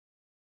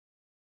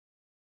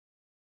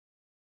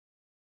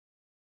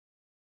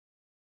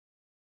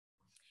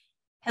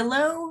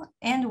Hello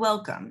and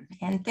welcome,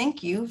 and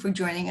thank you for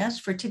joining us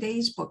for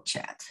today's book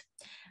chat.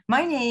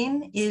 My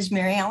name is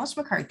Mary Alice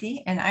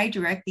McCarthy, and I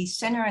direct the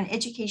Center on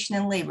Education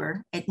and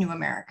Labor at New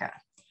America.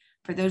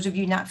 For those of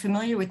you not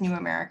familiar with New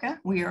America,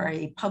 we are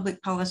a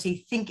public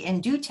policy think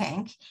and do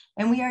tank,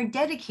 and we are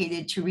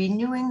dedicated to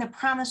renewing the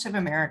promise of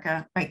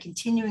America by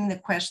continuing the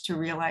quest to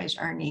realize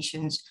our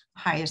nation's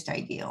highest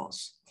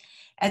ideals.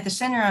 At the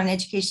Center on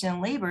Education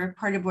and Labor,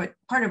 part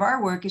of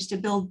our work is to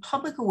build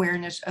public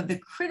awareness of the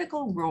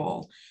critical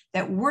role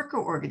that worker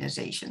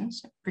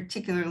organizations,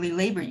 particularly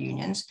labor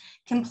unions,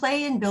 can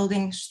play in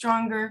building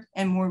stronger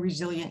and more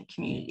resilient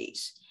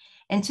communities.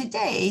 And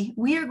today,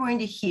 we are going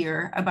to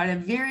hear about a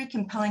very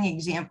compelling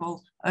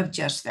example of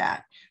just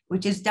that,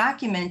 which is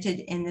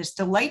documented in this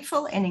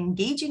delightful and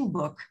engaging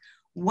book,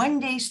 One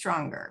Day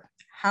Stronger: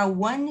 How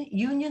One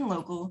Union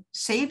Local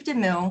Saved a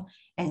Mill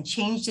and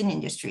Changed an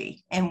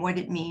Industry, and What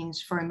It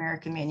Means for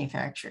American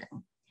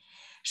Manufacturing.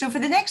 So for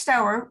the next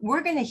hour,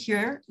 we're going to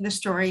hear the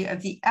story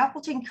of the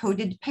Appleton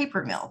Coated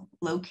paper mill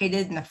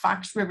located in the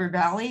Fox River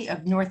Valley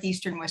of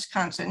northeastern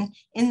Wisconsin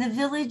in the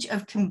village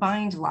of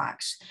Combined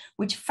Locks,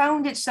 which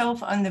found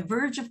itself on the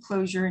verge of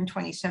closure in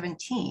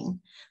 2017,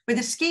 but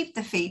escaped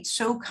the fate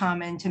so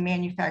common to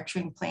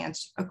manufacturing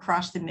plants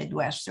across the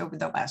Midwest over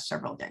the last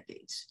several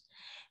decades.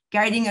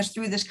 Guiding us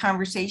through this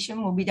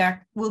conversation will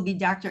be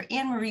Dr.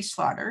 Anne-Marie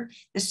Slaughter,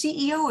 the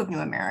CEO of New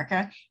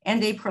America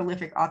and a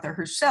prolific author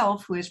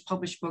herself who has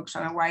published books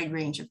on a wide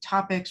range of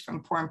topics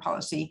from foreign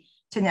policy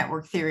to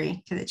network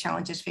theory to the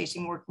challenges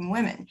facing working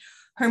women.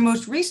 Her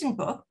most recent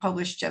book,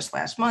 published just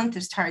last month,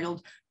 is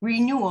titled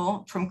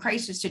Renewal: From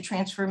Crisis to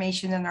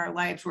Transformation in Our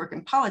Lives, Work,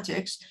 and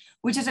Politics,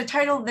 which is a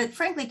title that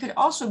frankly could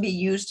also be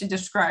used to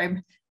describe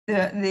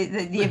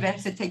the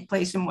events that take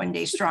place in One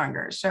Day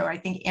Stronger. So I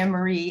think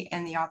Anne-Marie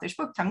and the author's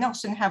book, Tom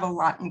Nelson, have a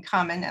lot in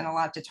common and a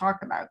lot to talk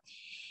about.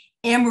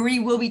 Anne-Marie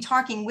will be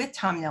talking with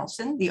Tom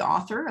Nelson, the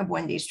author of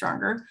One Day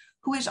Stronger,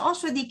 who is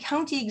also the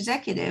county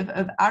executive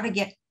of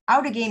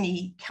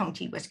Outagamie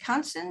County,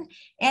 Wisconsin,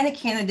 and a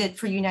candidate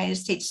for United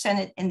States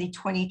Senate in the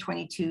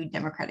 2022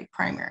 Democratic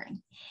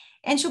primary.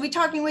 And she'll be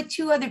talking with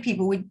two other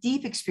people with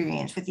deep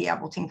experience with the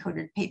Appleton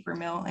Coated paper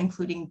mill,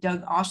 including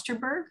Doug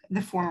Osterberg,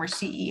 the former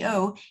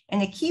CEO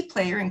and a key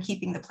player in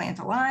keeping the plant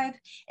alive,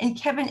 and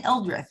Kevin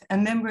Eldreth, a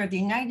member of the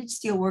United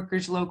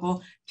Steelworkers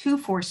Local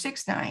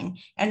 2469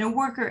 and a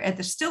worker at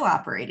the still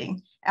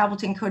operating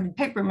Appleton Coated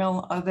paper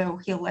mill, although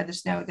he'll let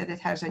us know that it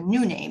has a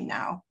new name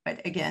now,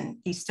 but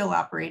again, the still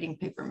operating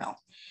paper mill.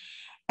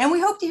 And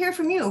we hope to hear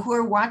from you who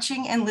are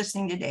watching and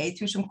listening today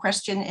through some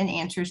question and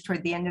answers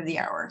toward the end of the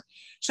hour.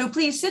 So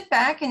please sit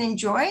back and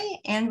enjoy.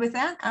 And with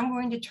that, I'm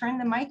going to turn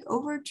the mic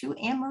over to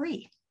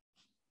Anne-Marie.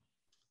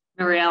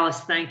 Mary Alice,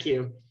 thank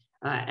you.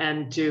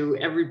 And to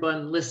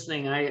everyone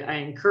listening, I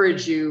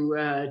encourage you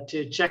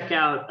to check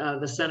out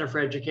the Center for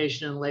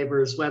Education and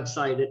Labor's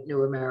website at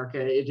New America.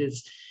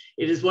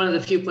 It is one of the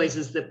few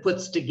places that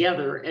puts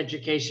together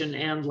education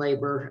and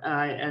labor.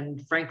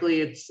 And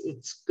frankly,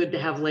 it's good to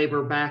have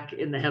labor back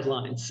in the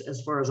headlines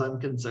as far as I'm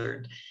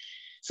concerned.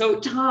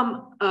 So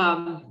Tom,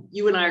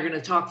 you and I are going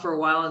to talk for a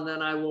while, and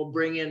then I will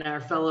bring in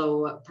our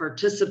fellow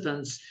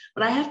participants.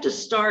 But I have to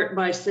start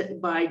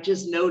by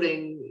just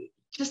noting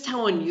just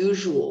how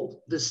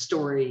unusual this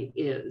story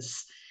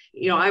is.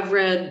 You know, I've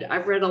read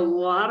a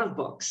lot of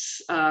books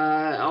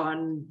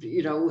on,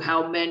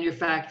 how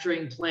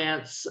manufacturing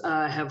plants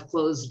have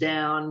closed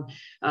down,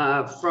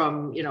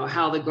 from,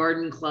 how the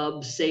Garden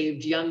Club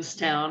saved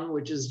Youngstown,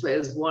 which is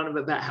one of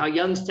about how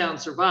Youngstown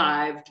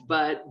survived,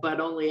 but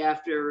only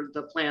after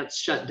the plants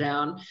shut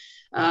down.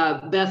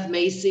 Beth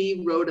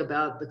Macy wrote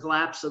about the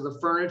collapse of the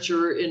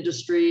furniture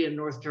industry in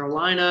North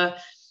Carolina.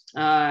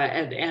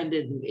 And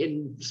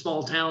in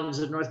small towns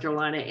in North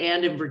Carolina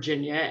and in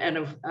Virginia.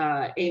 And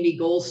Amy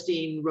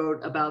Goldstein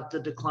wrote about the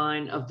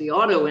decline of the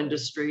auto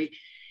industry.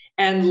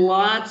 And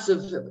lots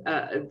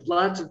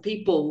of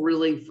people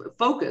really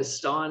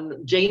focused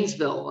on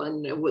Janesville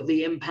and what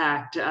the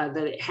impact that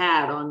it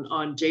had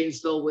on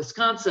Janesville,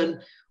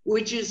 Wisconsin,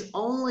 which is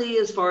only,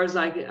 as far as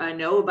I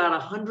know, about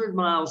 100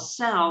 miles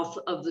south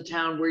of the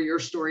town where your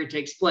story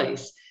takes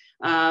place.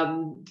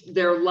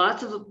 There are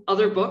lots of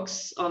other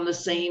books on the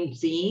same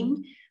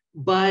theme,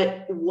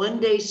 but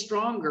One Day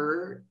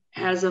Stronger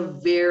has a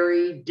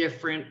very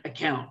different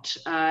account.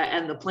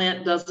 And the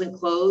plant doesn't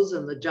close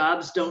and the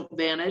jobs don't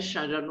vanish.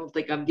 I don't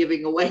think I'm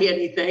giving away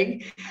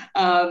anything.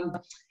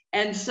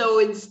 And so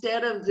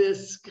instead of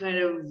this kind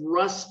of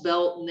Rust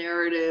Belt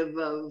narrative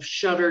of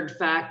shuttered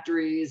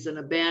factories and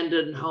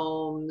abandoned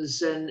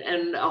homes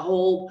and a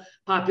whole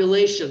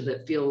population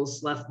that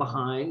feels left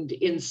behind,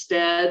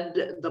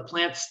 instead the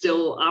plant's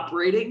still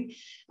operating,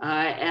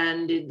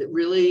 and it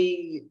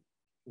really,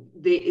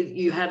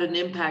 you had an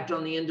impact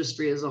on the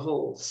industry as a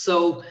whole.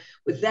 So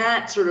with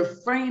that sort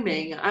of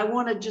framing, I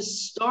want to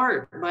just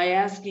start by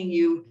asking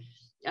you,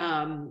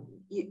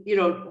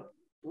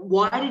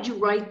 why did you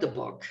write the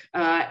book?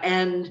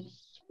 And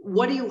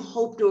what do you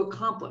hope to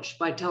accomplish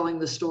by telling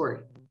the story?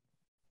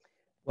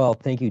 Well,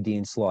 thank you,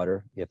 Dean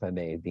Slaughter, if I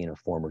may, being a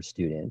former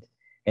student.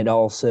 and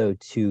also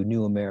to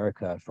New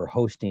America for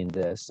hosting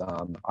this.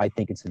 I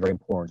think it's a very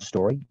important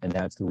story, and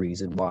that's the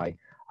reason why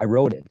I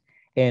wrote it.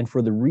 And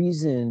for the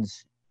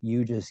reasons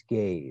you just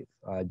gave,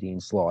 Dean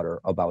Slaughter,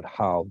 about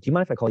how, do you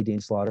mind if I call you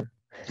Dean Slaughter?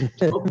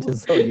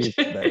 Just so used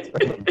to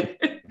that.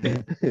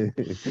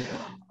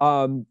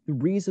 The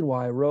reason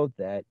why I wrote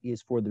that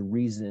is for the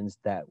reasons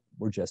that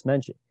were just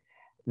mentioned,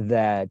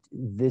 that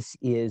this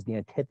is the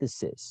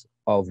antithesis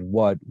of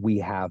what we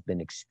have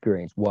been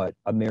experienced, what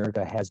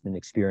America has been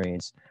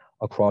experienced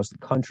across the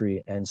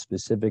country and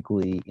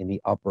specifically in the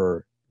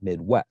upper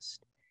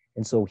Midwest.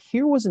 And so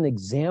here was an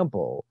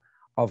example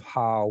of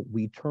how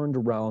we turned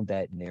around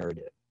that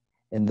narrative.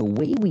 And the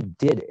way we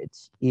did it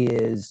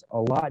is a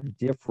lot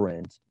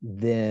different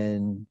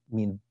than, I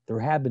mean, there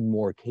have been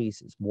more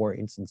cases, more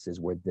instances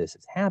where this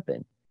has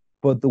happened,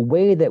 but the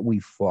way that we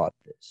fought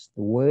this,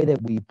 the way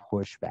that we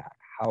pushed back,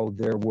 how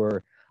there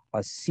were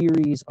a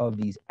series of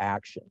these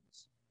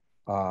actions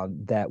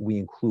that we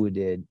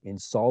included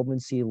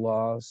insolvency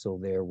law. So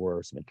there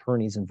were some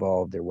attorneys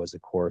involved. There was,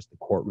 of course, the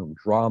courtroom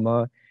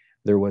drama.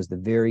 There was the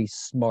very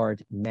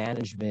smart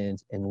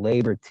management and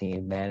labor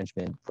team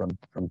management from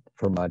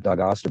Doug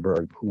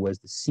Osterberg, who was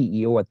the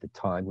CEO at the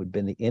time, who had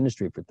been in the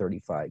industry for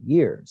 35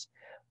 years,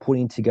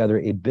 putting together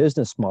a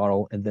business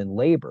model, and then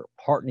labor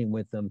partnering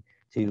with them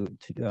to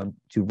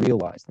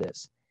realize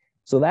this.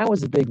 So that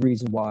was a big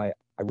reason why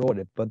I wrote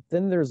it. But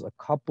then there's a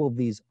couple of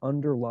these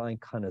underlying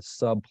kind of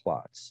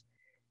subplots.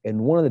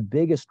 And one of the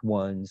biggest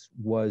ones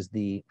was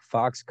the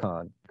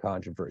Foxconn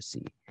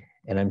controversy.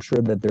 And I'm sure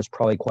that there's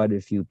probably quite a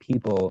few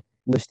people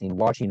listening,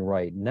 watching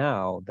right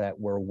now that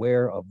were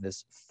aware of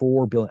this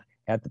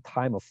at the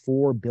time, a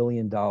 $4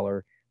 billion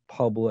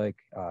public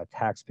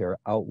taxpayer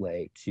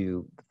outlay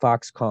to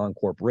Foxconn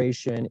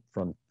Corporation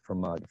from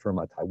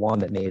Taiwan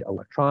that made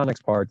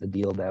electronics part, the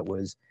deal that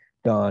was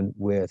done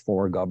with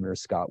former Governor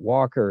Scott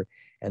Walker.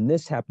 And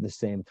this happened at the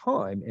same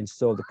time. And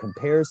so the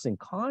comparison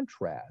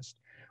contrast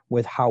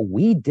with how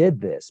we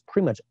did this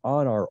pretty much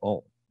on our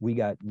own. We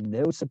got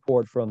no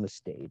support from the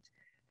state.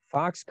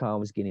 Foxconn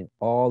was getting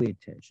all the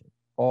attention,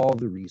 all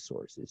the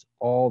resources,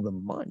 all the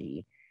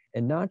money,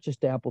 and not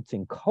just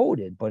Appleton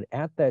Coated, but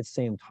at that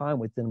same time,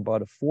 within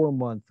about a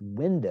 4-month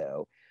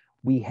window,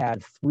 we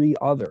had 3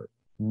 other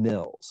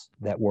mills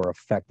that were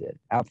affected: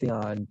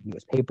 Appleton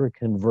U.S. Paper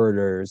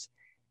Converters,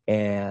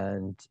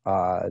 and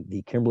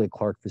the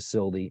Kimberly-Clark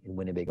facility in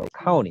Winnebago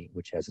County,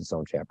 which has its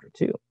own Chapter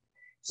 2.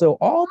 So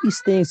all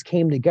these things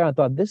came together. I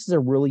thought, this is a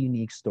really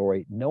unique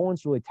story. No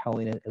one's really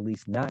telling it, at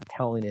least not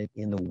telling it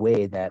in the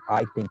way that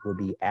I think will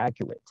be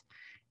accurate.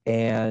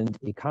 And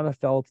it kind of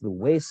fell to the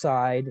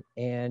wayside.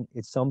 And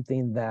it's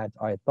something that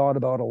I thought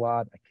about a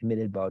lot. I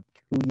committed about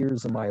 2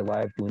 years of my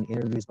life doing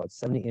interviews, about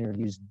 70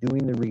 interviews,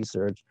 doing the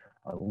research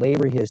on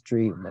labor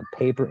history, and the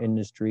paper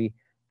industry,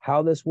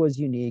 how this was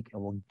unique.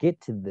 And we'll get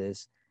to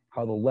this,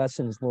 how the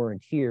lessons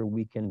learned here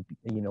we can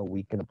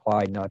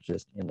apply not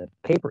just in the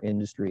paper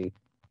industry,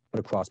 but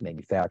across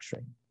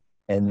manufacturing.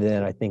 And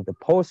then I think the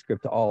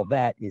postscript to all of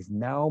that is,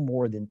 now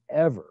more than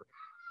ever,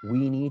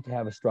 we need to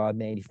have a strong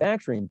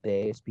manufacturing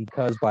base,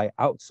 because by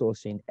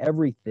outsourcing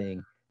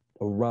everything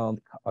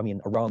around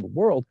the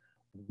world,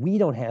 we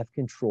don't have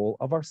control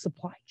of our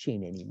supply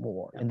chain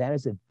anymore. And that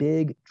is a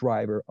big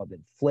driver of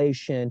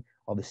inflation,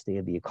 of the state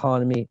of the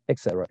economy, et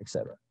cetera, et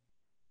cetera.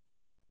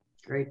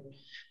 Great.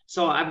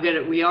 So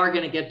we are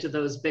gonna get to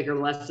those bigger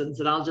lessons,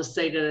 and I'll just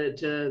say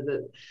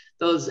to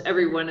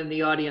everyone in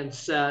the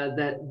audience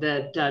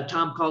that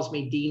Tom calls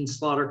me Dean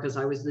Slaughter because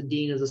I was the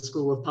dean of the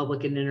School of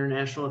Public and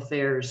International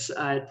Affairs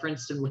at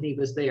Princeton when he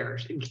was there,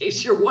 in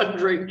case you're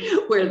wondering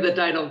where the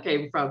title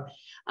came from.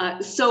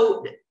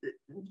 So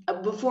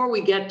before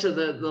we get to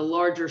the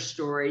larger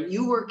story,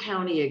 you were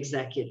county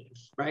executive,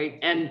 right?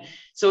 And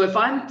so if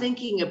I'm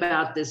thinking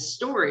about this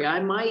story, I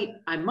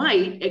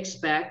might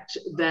expect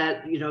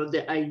that,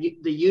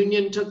 the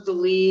union took the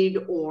lead,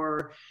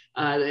 or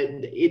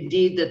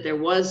indeed that there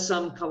was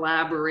some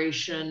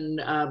collaboration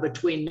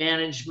between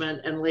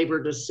management and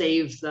labor to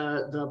save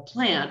the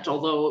plant,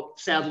 although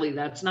sadly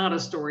that's not a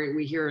story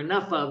we hear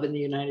enough of in the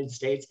United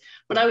States.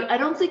 But I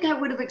don't think I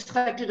would have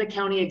expected a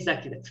county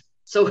executive.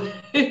 So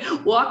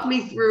walk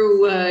me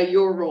through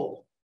your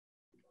role.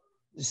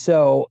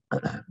 So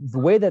the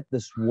way that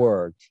this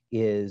worked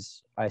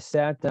is, I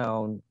sat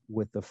down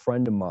with a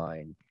friend of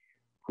mine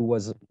who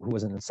was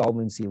an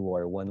insolvency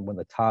lawyer, one of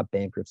the top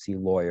bankruptcy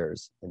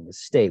lawyers in the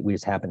state. We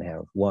just happened to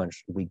have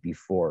lunch the week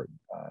before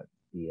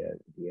the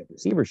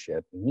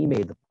receivership, and he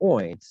made the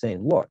point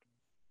saying, look,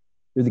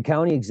 you're the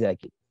county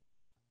executive.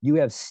 You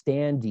have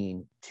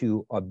standing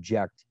to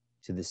object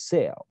to the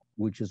sale,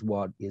 which is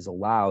what is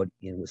allowed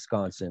in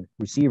Wisconsin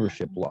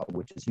receivership law,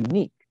 which is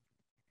unique.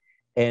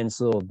 And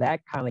so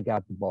that kind of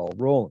got the ball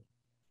rolling.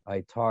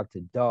 I talked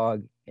to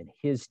Doug and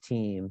his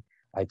team.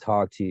 I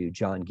talked to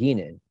John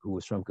Geenan, who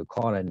was from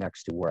Kaukauna,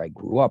 next to where I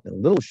grew up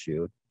in Little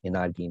Chute in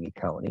Outagamie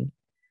County.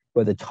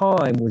 But at the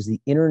time was the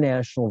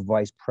international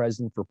vice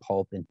president for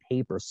pulp and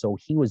paper. So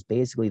he was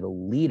basically the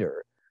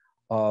leader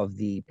of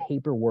the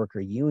paper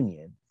worker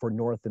union for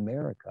North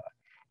America.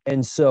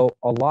 And so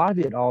a lot of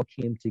it all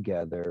came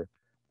together.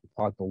 We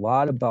talked a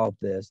lot about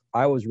this.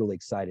 I was really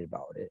excited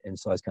about it. And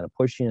so I was kind of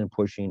pushing and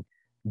pushing.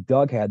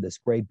 Doug had this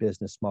great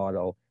business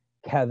model.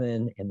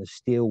 Kevin and the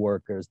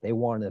Steelworkers, they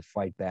wanted to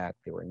fight back.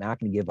 They were not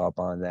going to give up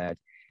on that.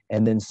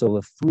 And then so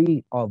the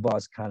three of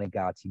us kind of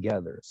got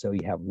together. So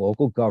you have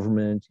local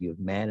government, you have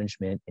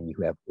management, and you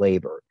have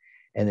labor.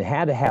 And it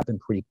had to happen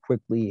pretty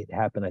quickly. It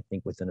happened, I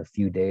think, within a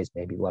few days,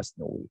 maybe less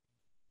than a week.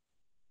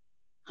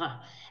 Huh.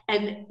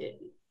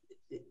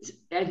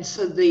 And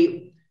so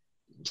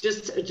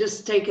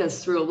just take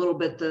us through a little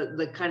bit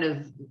the kind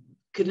of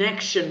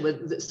connection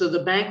with, so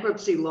the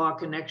bankruptcy law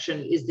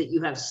connection is that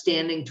you have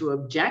standing to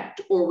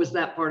object, or was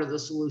that part of the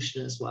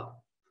solution as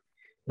well?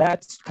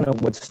 That's kind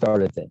of what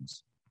started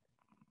things.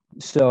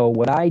 So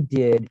what I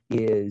did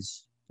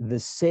is the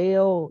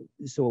sale,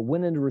 so it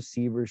went into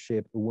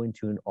receivership, it went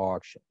to an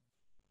auction.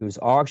 It was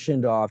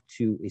auctioned off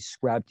to a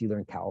scrap dealer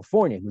in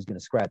California who was going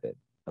to scrap it,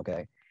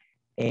 okay?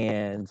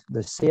 And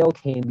the sale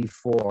came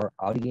before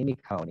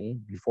Outagamie County,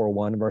 before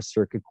one of our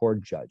circuit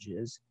court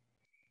judges.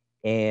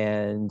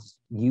 And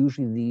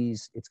usually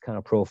these, it's kind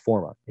of pro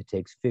forma. It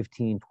takes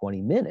 15,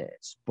 20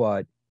 minutes,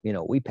 but you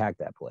know, we packed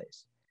that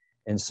place.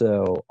 And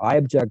so I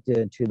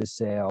objected to the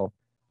sale.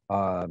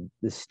 The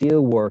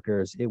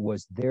Steelworkers, it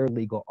was their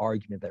legal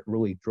argument that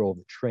really drove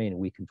the train. And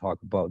we can talk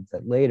about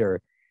that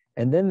later.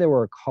 And then there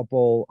were a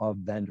couple of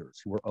vendors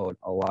who were owed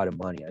a lot of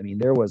money. I mean,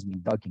 there was, I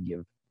mean, Doug can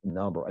give a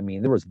number. I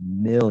mean, there was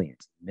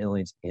millions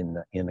in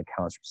the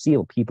accounts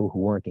receivable, people who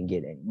weren't going to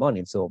get any money.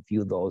 And so a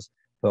few of those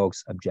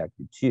folks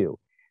objected too.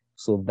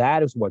 So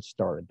that is what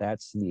started.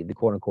 That's the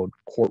quote unquote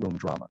courtroom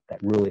drama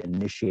that really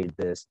initiated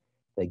this,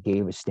 that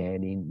gave a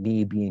standing.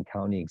 Me being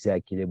county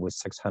executive with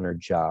 600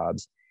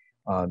 jobs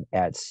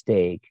at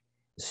stake.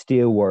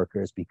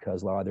 Steelworkers,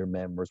 because a lot of their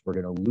members were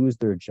going to lose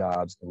their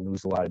jobs and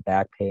lose a lot of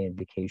back pay and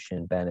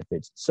vacation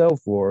benefits and so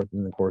forth.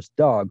 And of course,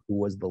 Doug, who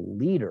was the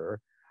leader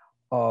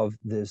of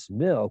this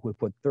mill, would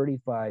put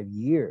 35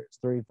 years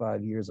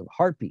of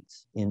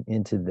heartbeats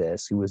into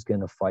this, who was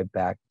going to fight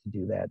back to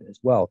do that as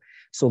well.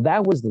 So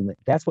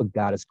that's what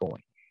got us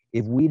going.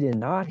 If we did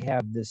not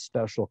have this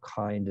special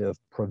kind of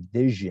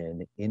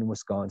provision in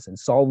Wisconsin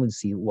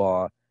solvency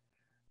law,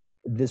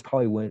 this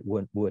probably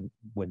would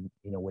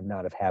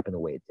not have happened the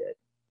way it did.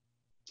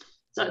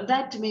 So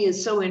that to me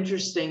is so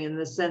interesting in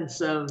the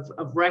sense of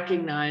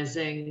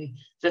recognizing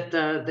that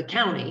the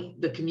county,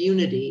 the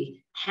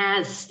community,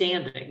 has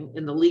standing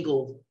in the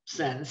legal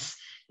sense,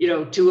 you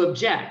know, to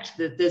object,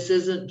 that this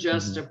isn't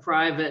just a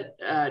private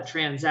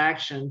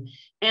transaction,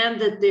 and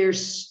that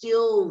there's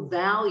still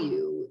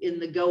value in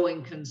the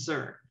going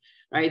concern,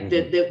 right?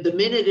 That the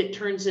minute it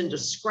turns into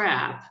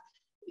scrap,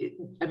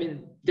 I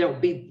mean, there'll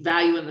be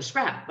value in the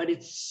scrap, but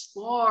it's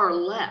far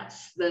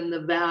less than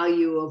the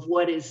value of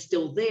what is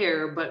still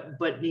there,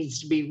 but needs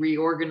to be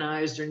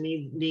reorganized or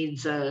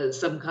needs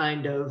some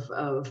kind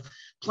of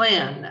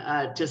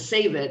plan to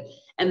save it.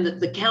 And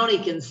the county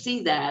can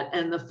see that,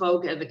 and the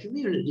folk and the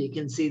community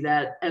can see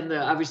that, and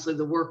obviously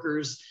the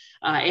workers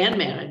and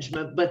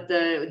management. But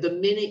the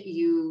minute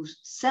you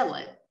sell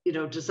it, you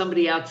know, to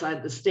somebody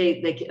outside the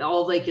state,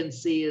 all they can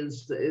see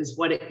is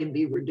what it can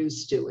be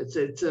reduced to.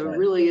 It's a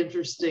really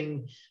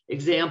interesting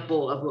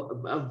example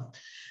of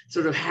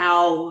sort of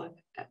how,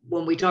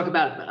 when we talk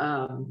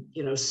about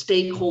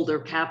stakeholder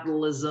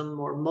capitalism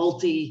or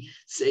all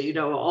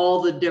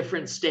the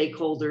different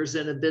stakeholders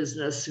in a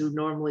business who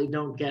normally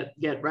don't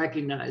get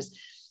recognized.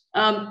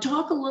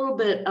 Talk a little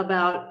bit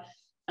about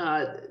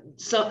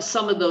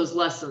some of those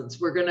lessons.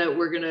 We're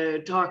gonna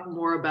talk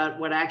more about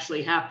what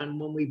actually happened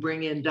when we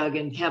bring in Doug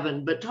and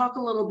Kevin, but talk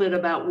a little bit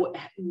about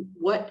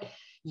what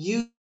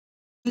you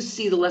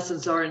see the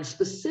lessons are, and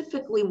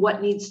specifically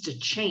what needs to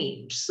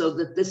change so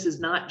that this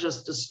is not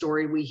just a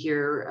story we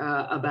hear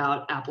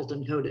about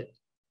Appleton Coated.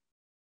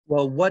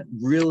 Well, what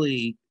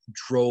really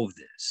drove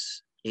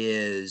this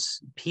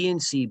is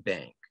PNC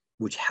Bank,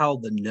 which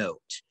held the note.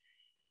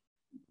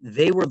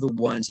 They were the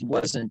ones,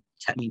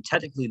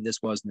 technically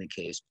this wasn't the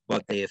case,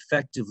 but they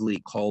effectively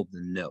called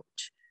the note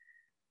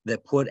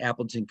that put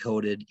Appleton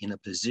Coated in a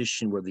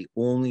position where the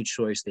only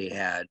choice they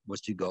had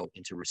was to go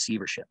into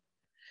receivership.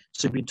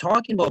 So if you're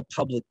talking about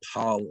public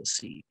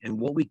policy and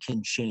what we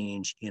can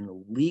change in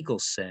a legal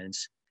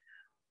sense,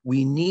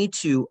 we need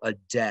to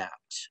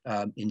adapt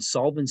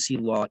insolvency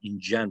law in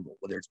general,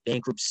 whether it's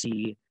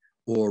bankruptcy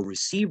or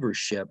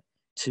receivership,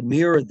 to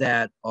mirror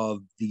that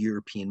of the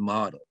European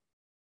model,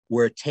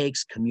 where it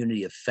takes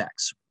community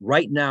effects.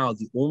 Right now,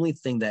 the only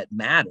thing that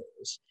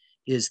matters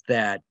is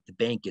that the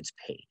bank gets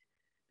paid,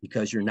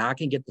 because you're not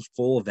going to get the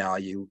full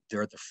value.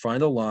 They're at the front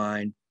of the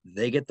line.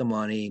 They get the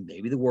money.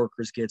 Maybe the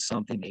workers get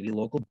something, maybe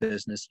local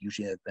business.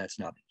 Usually that's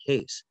not the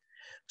case.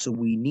 So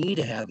we need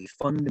to have a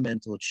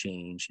fundamental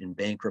change in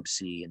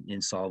bankruptcy and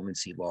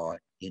insolvency law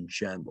in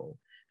general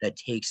that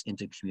takes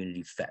into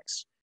community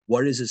effects.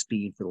 What does this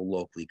mean for the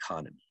local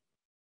economy?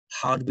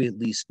 How do we at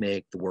least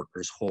make the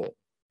workers whole?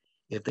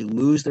 If they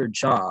lose their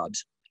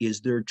jobs,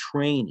 is there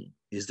training?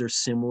 Is there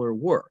similar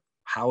work?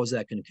 How is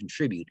that going to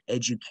contribute?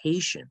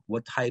 Education,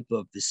 what type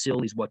of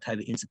facilities, what type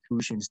of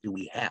institutions do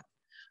we have?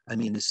 I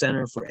mean, the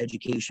Center for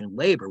Education and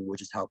Labor,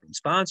 which is helping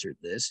sponsor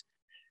this,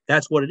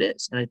 that's what it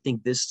is. And I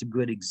think this is a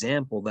good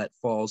example that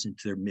falls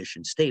into their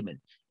mission statement.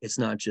 It's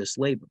not just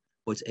labor,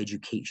 but it's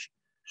education,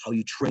 how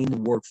you train the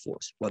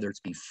workforce, whether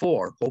it's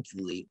before,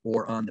 hopefully,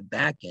 or on the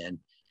back end,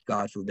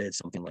 God forbid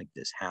something like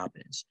this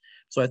happens.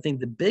 So I think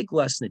the big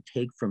lesson to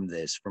take from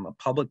this, from a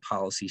public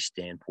policy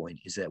standpoint,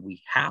 is that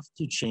we have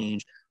to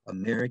change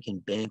American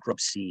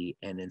bankruptcy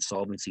and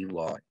insolvency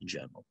law in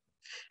general.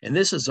 And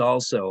this is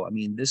also,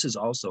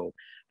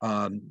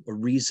 a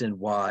reason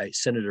why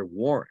Senator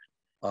Warren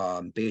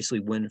basically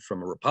went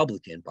from a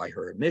Republican by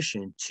her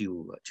admission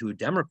to a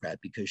Democrat,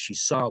 because she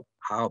saw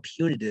how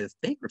punitive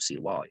bankruptcy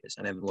law is.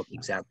 And I haven't looked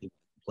exactly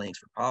what the plans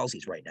for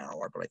policies right now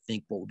are, but I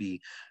think what would be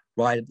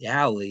right up the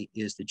alley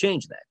is to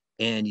change that.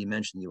 And you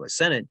mentioned the U.S.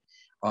 Senate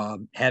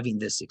having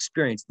this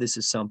experience. This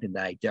is something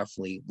that I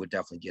would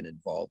definitely get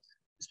involved,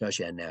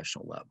 especially at a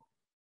national level.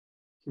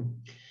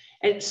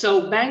 And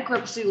so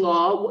bankruptcy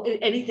law,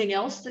 anything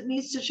else that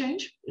needs to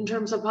change in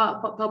terms of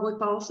public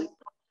policy?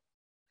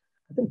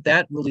 I think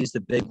that really is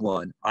the big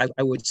one. I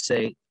would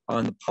say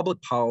on the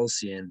public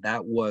policy, and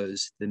that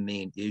was the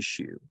main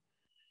issue.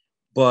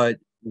 But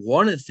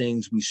one of the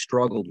things we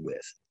struggled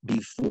with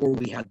before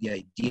we had the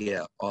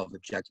idea of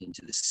objecting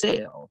to the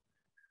sale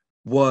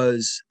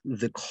was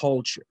the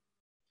culture,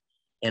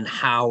 and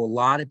how a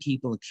lot of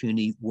people in the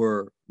community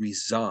were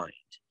resigned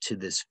to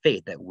this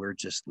fate that we're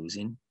just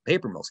losing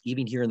paper mills.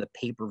 Even here in the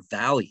Paper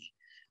Valley,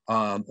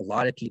 a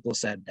lot of people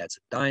said that's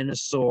a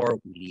dinosaur.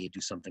 We need to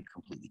do something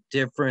completely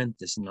different.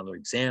 This is another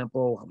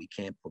example how we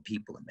can't put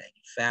people in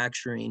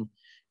manufacturing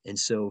and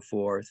so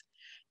forth.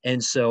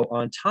 And so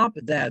on top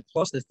of that,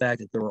 plus the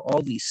fact that there were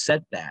all these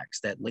setbacks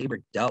that labor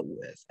dealt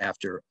with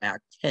after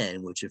Act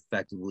 10, which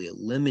effectively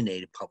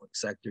eliminated public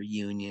sector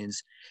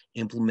unions,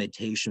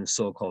 implementation of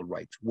so-called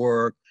right to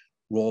work,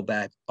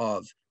 rollback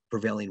of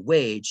prevailing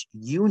wage,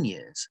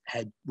 unions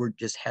had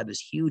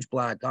this huge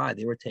black eye.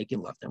 They were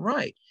taken left and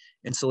right.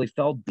 And so they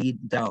felt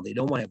beaten down. They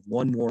don't want to have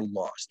one more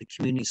loss. The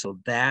community, so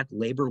that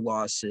labor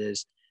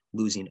losses,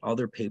 losing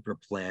other paper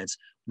plants,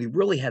 we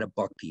really had to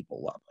buck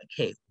people up. Like,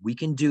 hey, we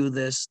can do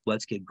this.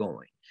 Let's get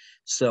going.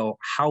 So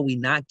how we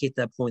not get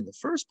that point in the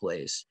first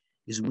place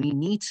is we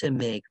need to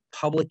make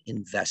public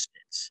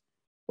investments,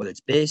 whether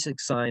it's basic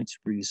science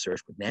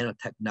research with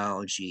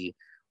nanotechnology,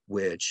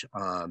 which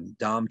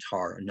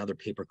Domtar, another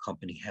paper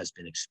company, has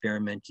been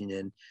experimenting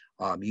in.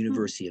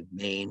 University of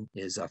Maine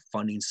is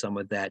funding some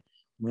of that.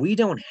 We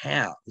don't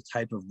have the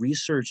type of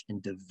research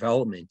and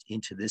development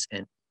into this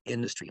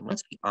industry. And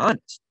let's be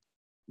honest,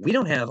 we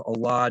don't have a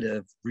lot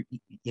of,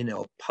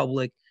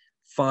 public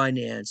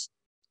finance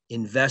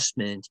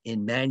investment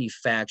in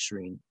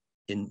manufacturing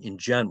in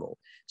general.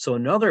 So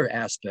another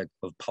aspect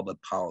of public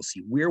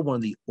policy, we're one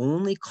of the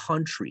only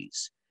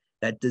countries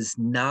that does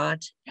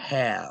not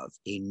have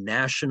a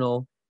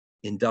national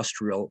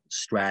industrial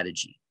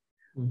strategy,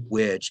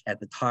 which at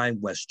the time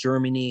West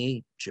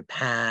Germany,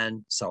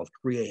 Japan, South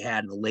Korea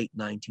had in the late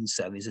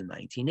 1970s and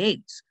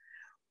 1980s.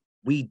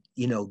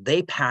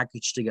 They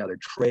packaged together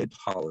trade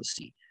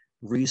policy,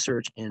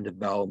 research and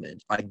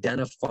development,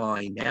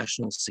 identifying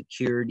national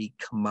security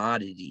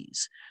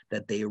commodities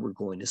that they were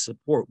going to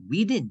support.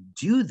 We didn't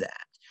do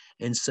that.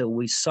 And so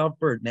we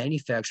suffered,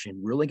 manufacturing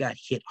really got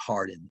hit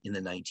hard in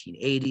the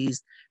 1980s,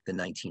 the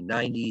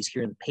 1990s.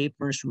 Here in the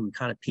paper industry, we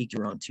kind of peaked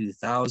around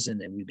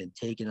 2000, and we've been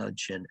taking on the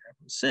chin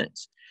ever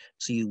since.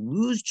 So you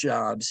lose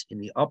jobs in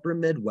the upper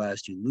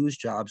Midwest, you lose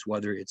jobs,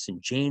 whether it's in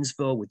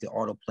Janesville with the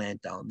auto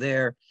plant down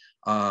there,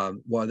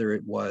 whether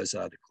it was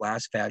the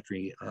glass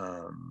factory,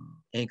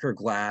 Anchor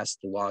Glass,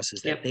 the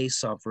losses that they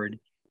suffered,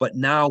 but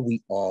now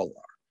we all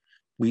are.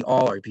 We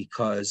all are,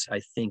 because I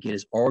think it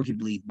is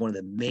arguably one of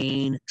the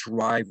main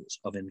drivers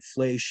of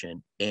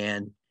inflation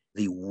and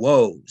the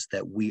woes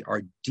that we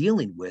are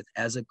dealing with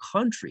as a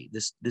country,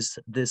 this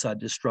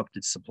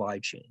disrupted supply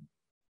chain.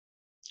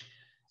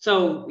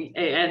 So,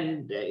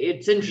 and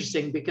it's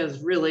interesting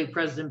because really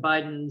President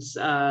Biden's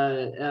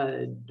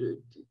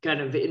kind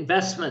of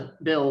investment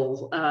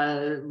bill,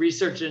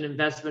 research and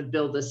investment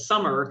bill this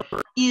summer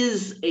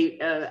is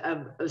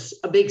a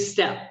big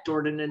step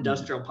toward an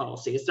industrial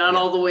policy. It's not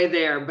all the way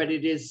there, but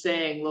it is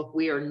saying, look,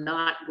 we are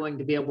not going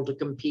to be able to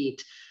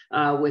compete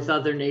with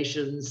other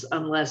nations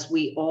unless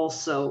we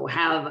also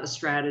have a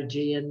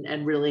strategy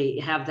and really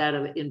have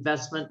that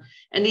investment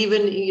and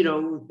even,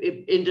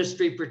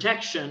 industry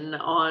protection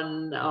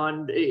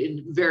on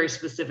in very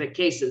specific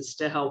cases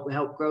to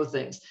help grow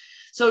things.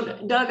 So,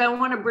 Doug, I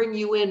want to bring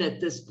you in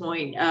at this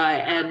point,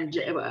 and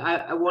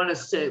I want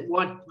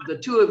the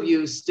two of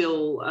you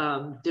still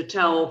to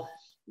tell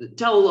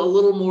a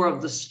little more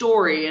of the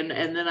story, and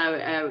then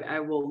I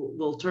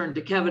will turn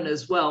to Kevin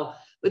as well.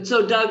 But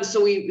so, Doug,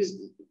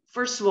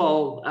 first of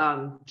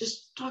all,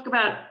 just talk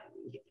about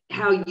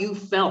how you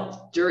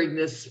felt during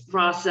this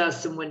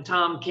process, and when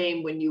Tom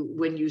came, when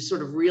you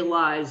sort of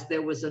realized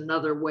there was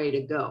another way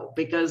to go,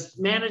 because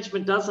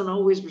management doesn't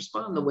always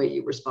respond the way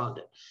you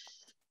responded.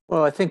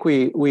 Well, I think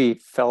we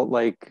felt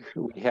like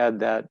we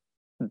had that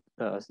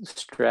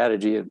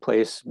strategy in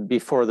place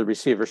before the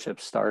receivership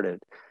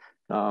started.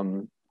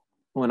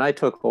 when I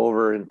took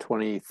over in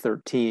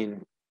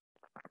 2013,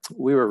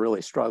 we were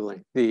really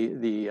struggling.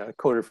 The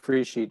coated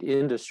free sheet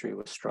industry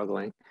was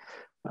struggling.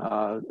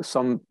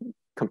 Some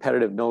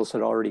competitive mills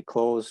had already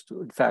closed.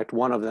 In fact,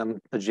 one of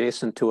them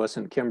adjacent to us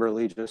in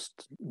Kimberly,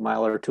 just a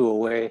mile or two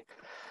away.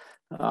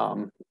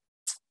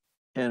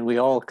 And we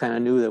all kind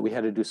of knew that we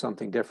had to do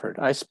something different.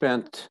 I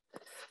spent,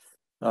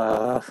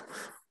 I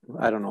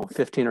don't know,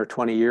 15 or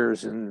 20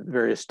 years in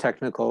various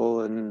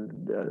technical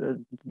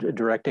and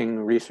directing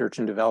research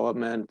and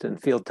development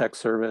and field tech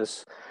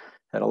service.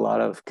 Had a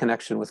lot of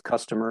connection with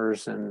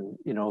customers, and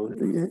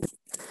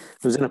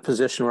was in a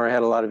position where I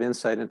had a lot of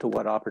insight into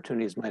what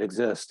opportunities might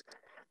exist.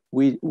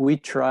 We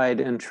tried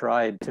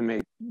to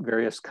make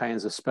various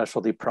kinds of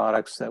specialty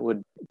products that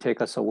would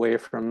take us away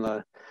from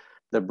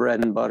the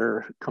bread and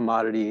butter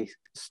commodity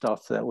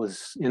stuff that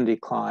was in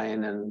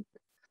decline and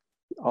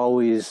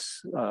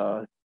always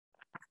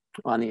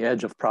on the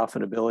edge of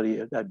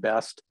profitability at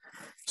best.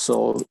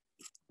 So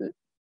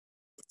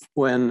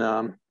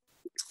when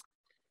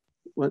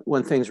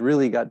things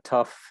really got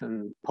tough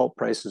and pulp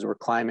prices were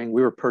climbing,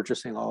 we were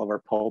purchasing all of our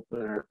pulp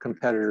and our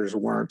competitors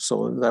weren't.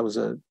 So that was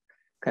a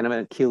kind of an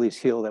Achilles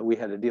heel that we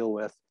had to deal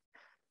with.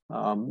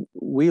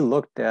 We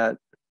looked at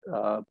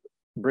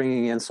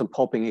bringing in some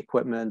pulping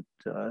equipment,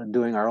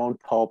 doing our own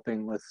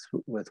pulping with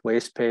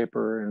waste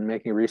paper and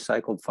making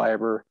recycled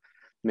fiber,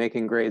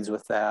 making grades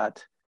with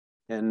that.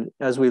 And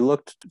as we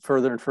looked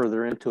further and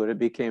further into it, it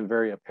became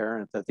very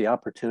apparent that the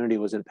opportunity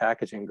was in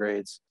packaging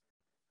grades.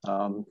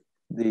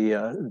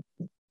 The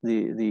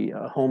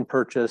home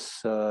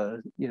purchase,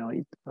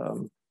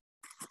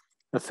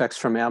 effects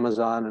from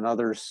Amazon and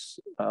others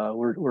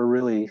were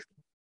really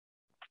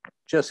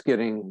just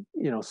getting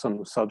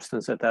some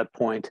substance at that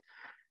point,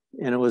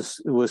 and it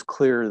was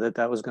clear that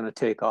that was going to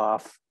take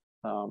off,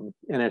 and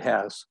it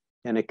has,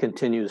 and it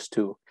continues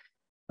to.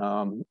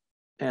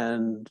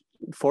 And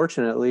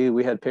fortunately,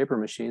 we had paper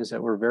machines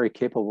that were very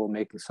capable of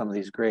making some of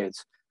these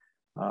grades.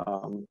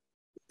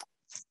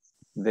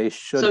 They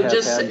should have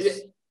had.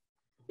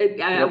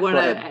 I want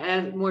to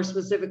add more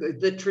specifically,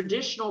 the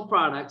traditional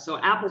products, so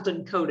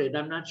Appleton Coated,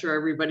 I'm not sure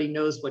everybody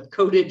knows what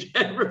coated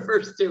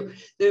refers to.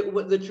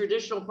 The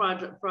traditional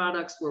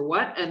products were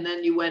what? And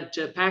then you went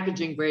to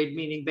packaging grade,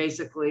 meaning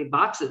basically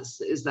boxes.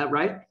 Is that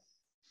right?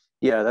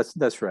 Yeah,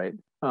 that's right.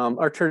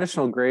 Our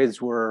traditional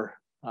grades were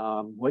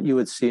what you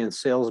would see in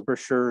sales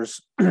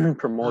brochures,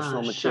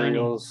 promotional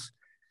materials. Shiny.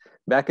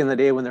 Back in the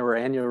day when there were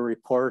annual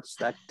reports,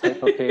 that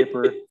type of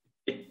paper,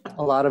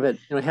 a lot of it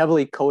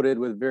heavily coated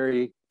with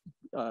very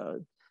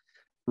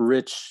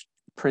rich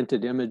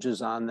printed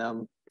images on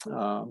them.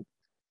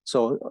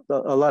 So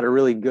a lot of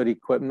really good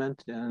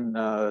equipment and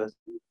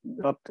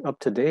up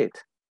to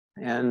date.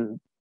 And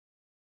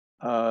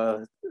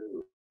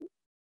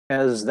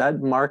as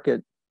that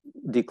market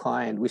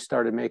declined, we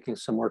started making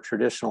some more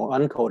traditional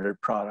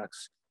uncoated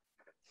products,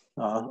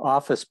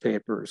 office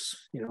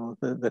papers,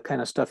 the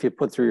kind of stuff you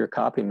put through your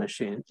copy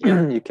machine.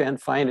 You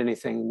can't find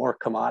anything more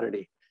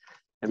commodity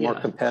and more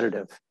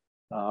competitive.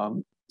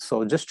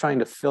 So just trying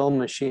to fill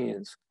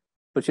machines.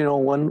 But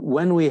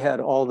when we had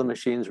all the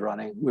machines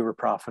running, we were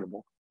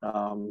profitable.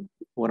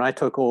 When I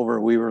took over,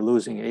 we were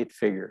losing 8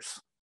 figures,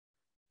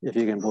 if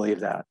you can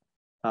believe that.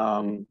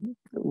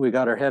 We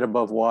got our head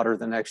above water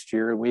the next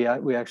year. We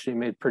actually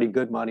made pretty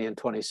good money in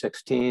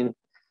 2016.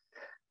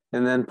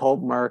 And then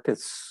pulp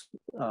markets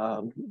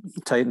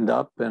tightened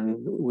up and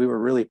we were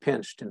really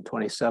pinched in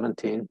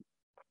 2017.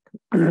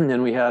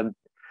 And we had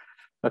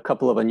a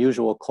couple of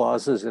unusual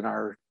clauses in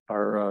our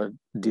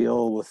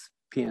deal with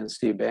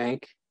PNC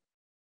Bank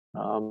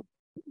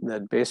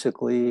that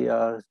basically,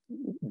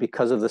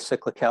 because of the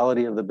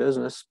cyclicality of the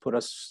business, put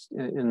us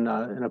in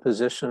a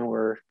position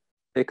where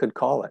they could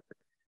call it.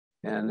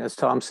 And as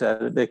Tom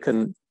said, they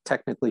couldn't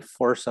technically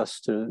force us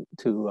to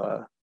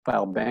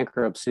file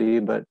bankruptcy,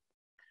 but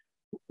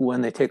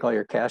when they take all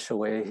your cash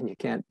away and you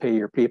can't pay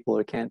your people,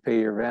 or can't pay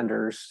your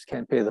vendors,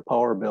 can't pay the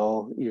power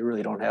bill, you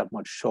really don't have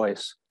much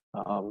choice.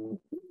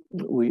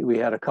 We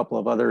had a couple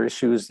of other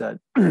issues that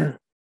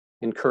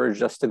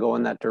encouraged us to go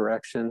in that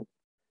direction,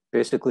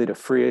 basically to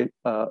free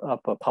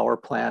up a power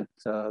plant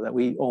that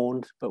we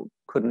owned but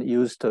couldn't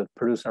use to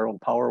produce our own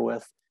power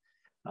with.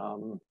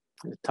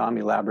 Tom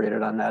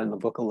elaborated on that in the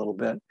book a little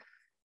bit.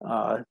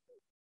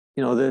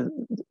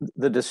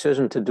 The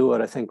decision to do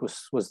it, I think,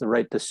 was the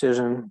right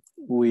decision.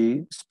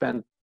 We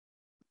spent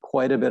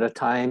quite a bit of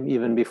time,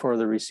 even before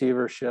the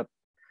receivership,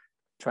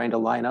 trying to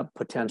line up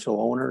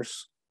potential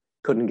owners.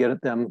 Couldn't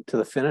get them to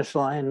the finish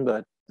line,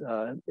 but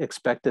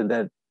expected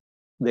that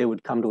they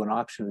would come to an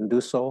auction and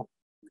do so,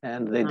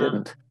 and they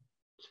didn't.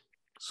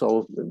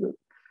 So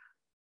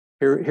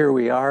here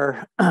we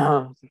are,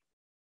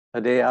 a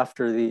day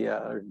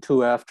after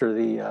two after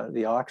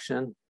the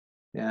auction,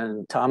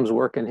 and Tom's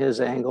working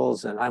his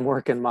angles and I'm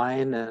working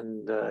mine,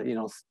 and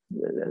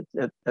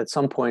at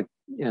some point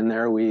in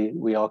there,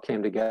 we all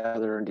came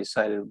together and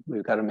decided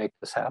we've got to make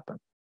this happen.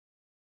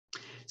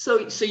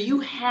 So you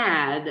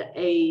had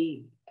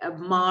a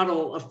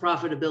model of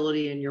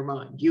profitability in your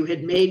mind. You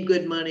had made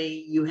good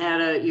money. You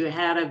had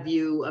a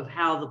view of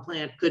how the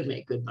plant could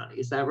make good money.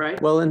 Is that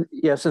right? Well, and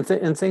yes, and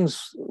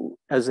things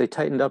as they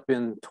tightened up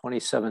in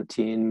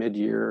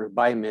 2017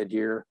 by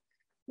mid-year,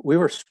 we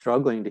were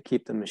struggling to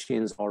keep the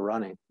machines all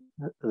running.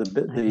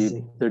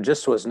 There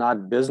just was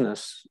not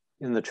business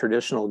in the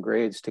traditional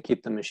grades to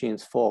keep the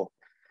machines full,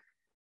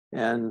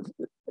 and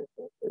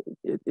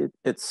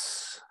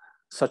it's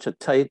such a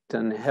tight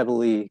and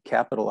heavily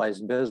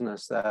capitalized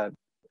business that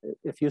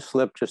if you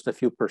slip just a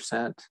few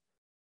percent,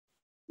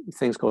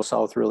 things go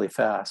south really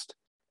fast.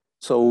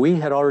 So we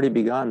had already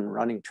begun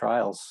running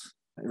trials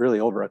really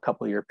over a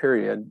couple-year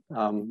period,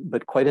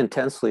 but quite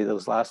intensely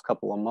those last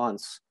couple of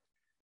months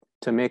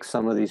to make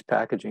some of these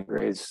packaging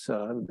grades,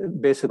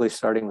 basically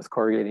starting with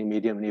corrugating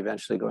medium and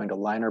eventually going to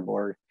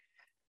linerboard.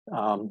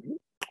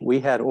 We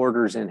had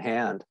orders in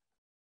hand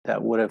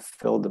that would have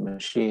filled the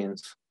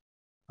machines,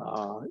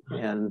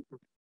 and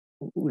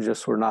we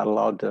just were not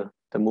allowed to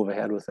move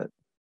ahead with it.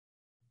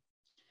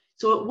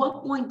 So at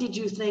what point did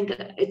you think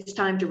it's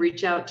time to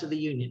reach out to the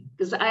union?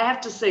 Because I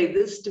have to say,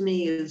 this to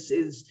me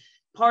is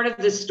part of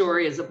this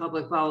story is a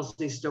public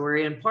policy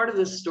story, and part of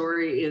this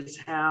story is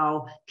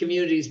how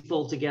communities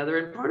pull together,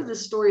 and part of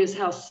this story is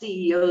how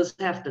CEOs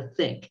have to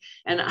think.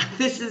 And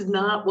this is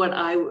not what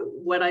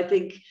I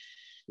think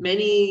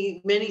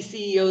many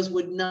CEOs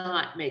would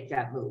not make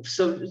that move.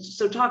 So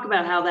talk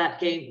about how that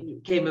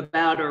came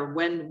about, or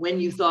when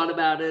you thought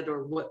about it,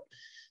 or what.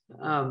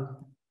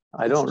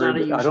 I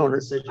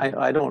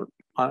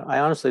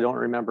honestly don't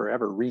remember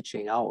ever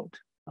reaching out.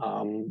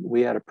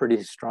 We had a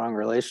pretty strong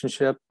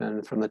relationship,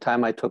 and from the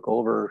time I took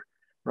over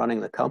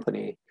running the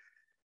company,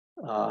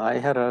 I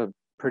had a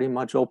pretty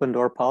much open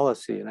door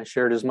policy, and I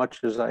shared as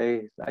much as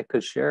I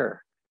could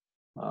share.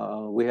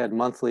 We had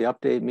monthly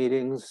update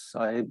meetings.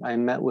 I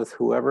met with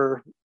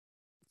whoever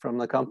from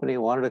the company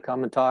wanted to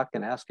come and talk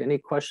and ask any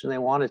question they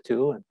wanted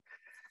to.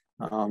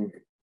 And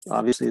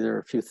obviously there are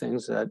a few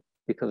things that,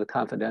 because of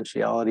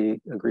confidentiality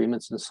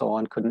agreements and so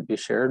on, couldn't be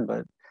shared,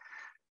 but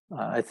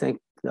I think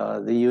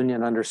the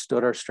union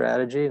understood our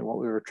strategy and what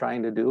we were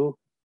trying to do.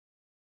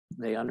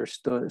 They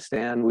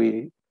understand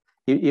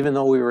even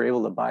though we were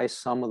able to buy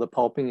some of the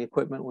pulping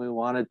equipment we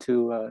wanted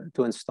to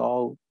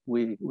install,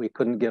 we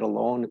couldn't get a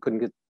loan, couldn't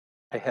get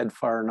ahead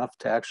far enough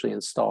to actually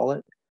install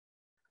it.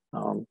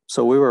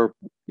 So we were,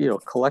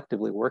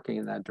 collectively working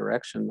in that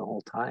direction the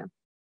whole time.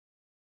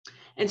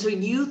 And so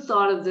you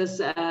thought of this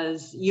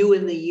as you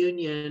and the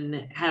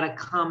union had a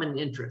common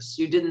interest.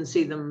 You didn't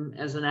see them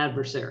as an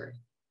adversary.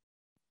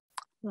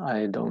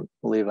 I don't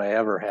believe I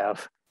ever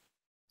have.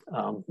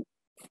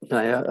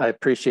 I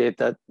appreciate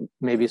that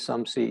maybe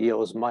some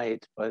CEOs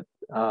might, but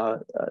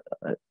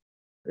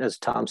as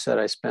Tom said,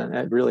 I spent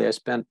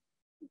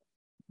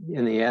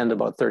in the end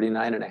about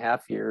 39 and a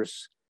half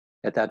years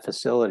at that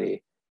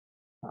facility.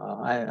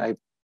 I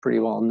pretty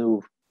well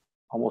knew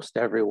almost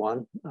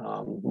everyone,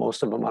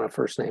 most of them on a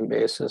first name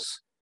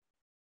basis.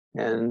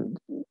 And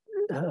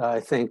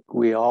I think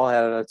we all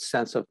had a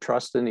sense of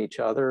trust in each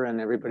other, and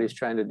everybody's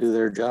trying to do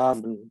their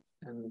job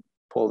and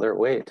pull their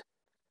weight.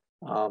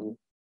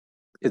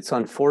 It's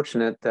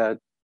unfortunate that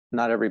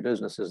not every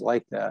business is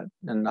like that,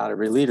 and not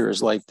every leader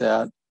is like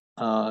that.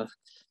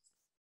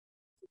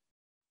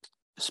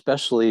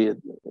 Especially,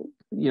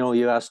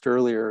 you asked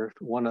earlier,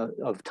 one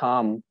of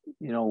Tom,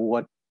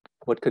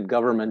 what could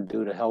government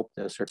do to help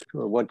this,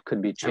 or what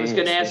could be changed? I was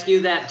going to ask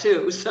you that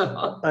too.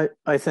 So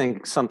I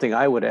think something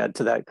I would add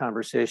to that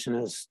conversation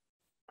is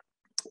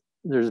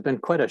there's been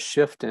quite a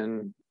shift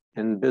in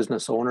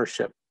business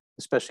ownership,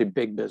 especially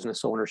big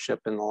business ownership,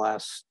 in the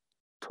last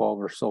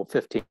 12 or so,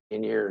 15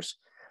 years.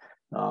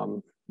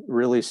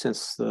 Really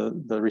since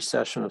the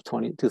recession of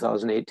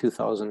 2008,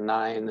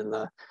 2009, and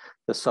the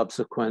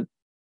subsequent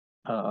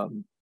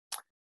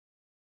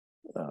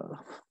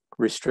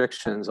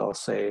restrictions, I'll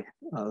say,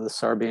 the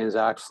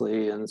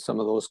Sarbanes-Oxley and some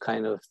of those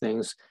kind of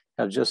things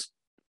have just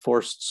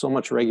forced so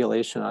much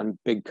regulation on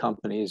big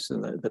companies,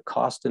 and the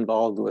cost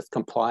involved with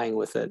complying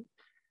with it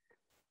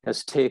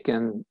has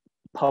taken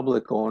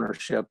public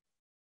ownership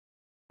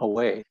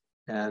away.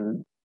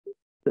 And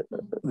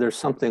there's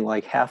something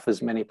like half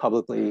as many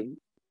publicly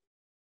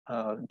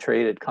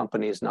traded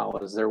companies now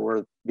as there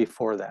were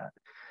before that.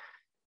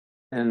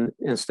 And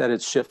instead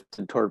it's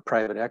shifted toward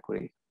private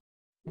equity.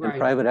 Right. And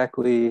private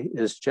equity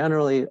is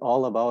generally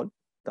all about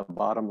the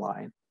bottom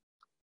line.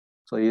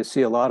 So you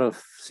see a lot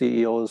of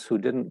CEOs who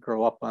didn't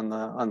grow up on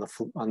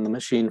the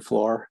machine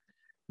floor,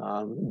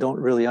 don't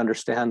really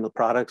understand the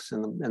products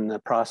and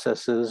the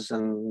processes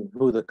and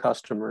who the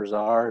customers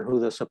are, who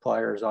the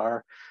suppliers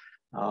are.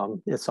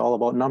 It's all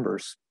about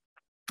numbers.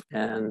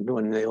 And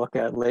when they look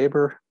at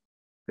labor,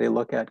 they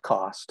look at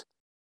cost.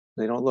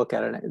 They don't look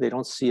at it. They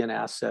don't see an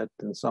asset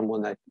and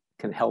someone that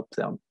can help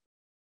them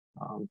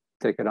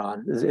take it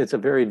on. It's a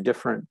very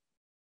different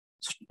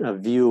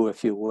view,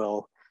 if you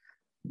will,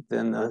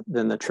 than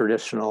the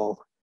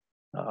traditional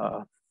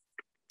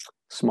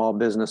small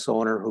business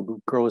owner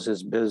who grows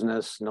his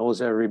business,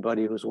 knows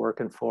everybody who's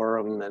working for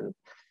him, and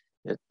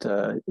it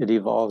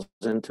evolves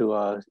into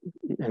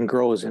and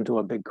grows into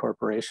a big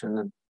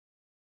corporation.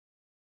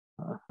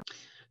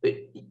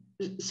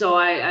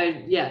 So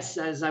yes,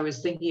 as I was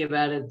thinking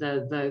about it,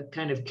 the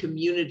kind of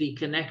community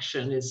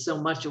connection is so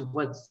much of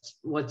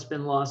what's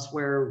been lost,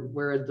 where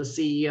the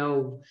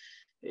CEO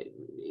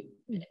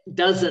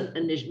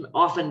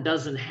often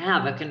doesn't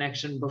have a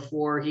connection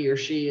before he or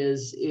she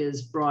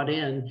is brought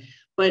in.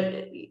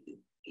 But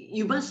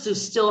you must have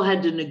still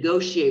had to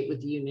negotiate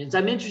with the unions.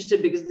 I'm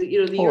interested because the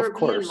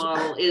European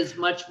model is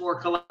much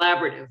more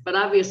collaborative, but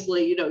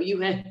obviously,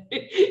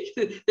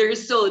 there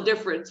is still a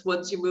difference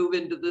once you move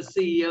into the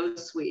CEO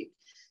suite.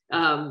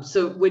 And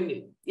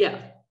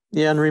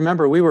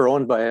remember, we were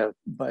owned by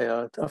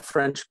a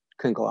French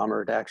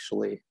conglomerate,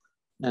 actually,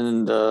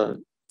 and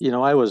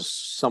I was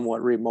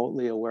somewhat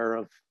remotely aware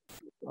of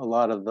a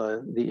lot of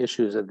the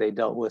issues that they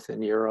dealt with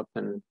in Europe,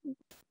 and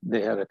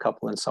they had a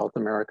couple in South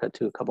America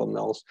too, a couple of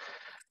mills.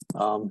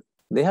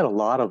 They had a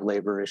lot of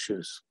labor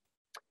issues,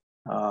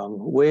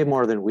 way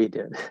more than we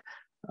did.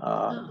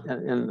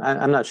 And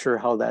I'm not sure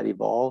how that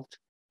evolved.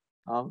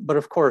 But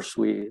of course,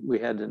 we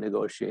had to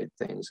negotiate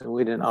things, and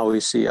we didn't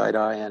always see eye to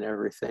eye on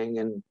everything.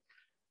 And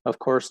of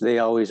course, they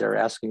always are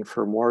asking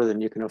for more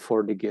than you can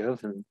afford to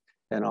give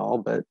and all.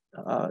 But,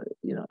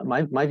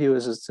 my view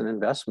is it's an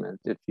investment.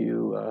 If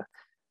you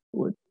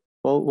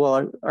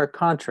our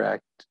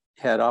contract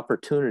had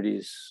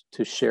opportunities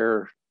to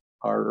share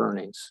our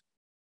earnings.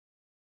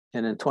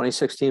 And in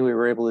 2016, we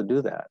were able to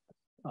do that.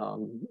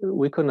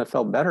 We couldn't have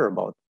felt better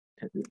about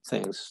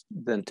things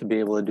than to be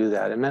able to do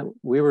that. It meant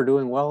we were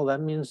doing well. That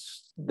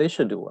means they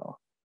should do well.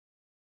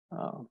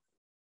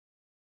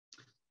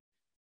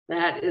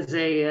 That is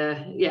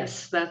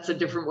yes, that's a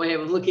different way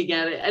of looking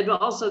at it. And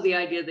also the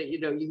idea that, you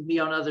can be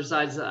on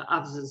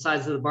opposite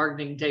sides of the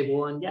bargaining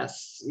table. And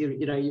yes,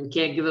 you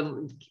can't give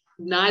them,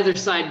 neither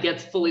side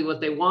gets fully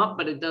what they want,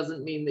 but it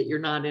doesn't mean that you're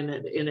not in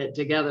it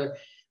together.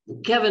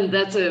 Kevin,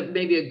 that's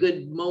maybe a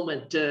good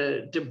moment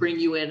to bring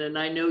you in. And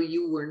I know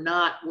you were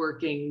not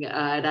working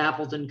at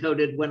Appleton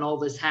Coated when all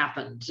this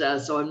happened.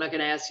 So I'm not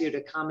going to ask you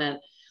to comment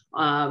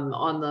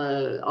on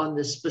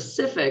the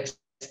specifics,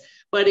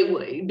 but it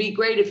would be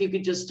great if you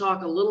could just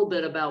talk a little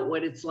bit about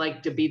what it's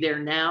like to be there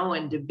now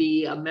and to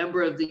be a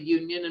member of the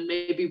union, and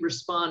maybe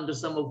respond to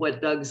some of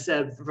what Doug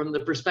said from the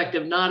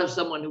perspective, not of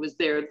someone who was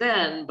there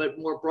then, but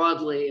more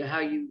broadly, how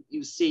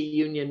you see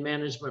union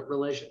management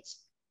relations.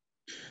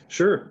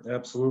 Sure,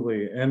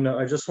 absolutely. And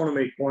I just want to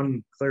make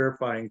one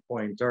clarifying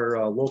point.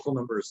 Our local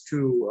number is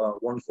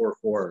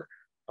 2144.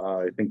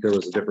 I think there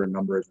was a different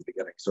number at the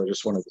beginning, so I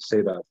just wanted to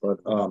say that. But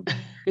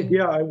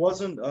yeah, I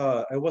wasn't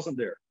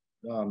there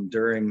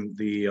during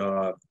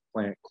the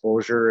plant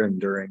closure and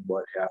during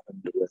what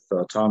happened with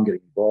Tom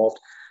getting involved.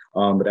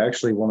 But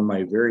actually, one of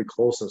my very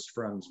closest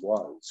friends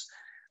was,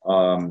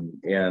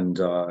 and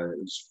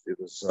it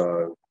was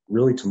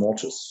really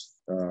tumultuous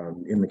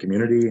in the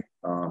community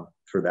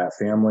for that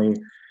family.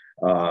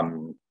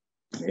 So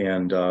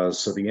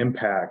the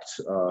impact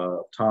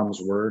of Tom's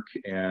work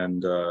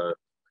and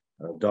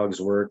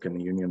Doug's work and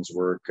the union's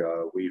work,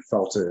 we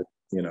felt it,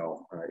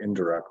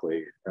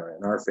 indirectly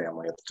in our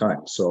family at the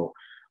time. So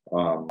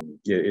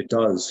it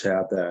does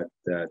have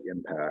that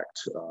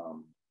impact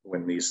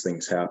when these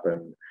things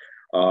happen.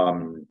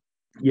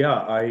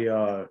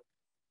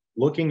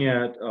 Looking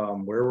at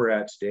where we're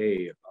at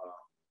today,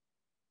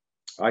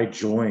 I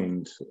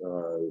joined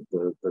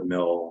the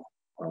mill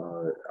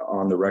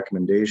on the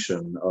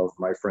recommendation of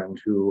my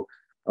friend who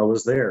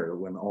was there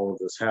when all of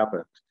this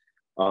happened.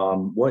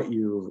 What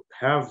you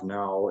have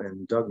now,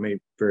 and Doug may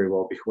very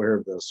well be aware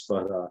of this,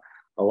 but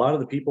a lot of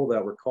the people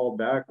that were called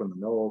back when the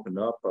mill opened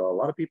up, a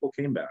lot of people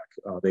came back.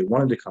 They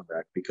wanted to come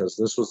back because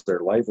this was their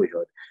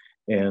livelihood.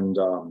 And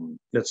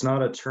it's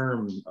not a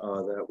term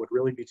that would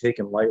really be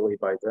taken lightly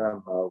by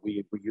them.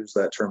 We use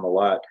that term a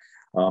lot,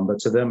 but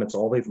to them, it's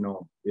all they've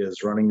known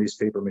is running these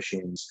paper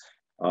machines.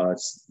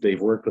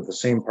 They've worked with the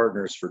same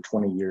partners for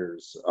 20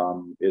 years.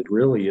 It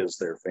really is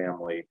their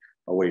family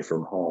away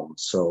from home.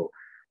 So,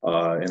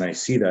 and I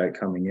see that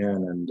coming in,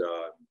 and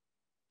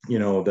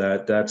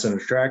that's an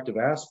attractive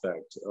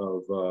aspect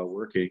of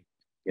working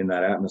in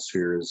that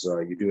atmosphere is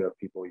you do have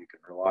people you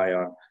can rely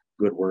on,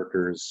 good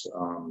workers,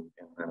 and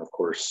then of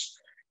course,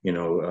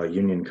 a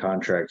union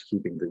contract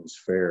keeping things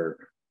fair,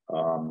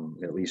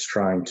 at least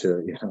trying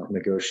to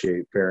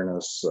negotiate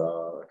fairness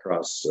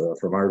across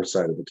from our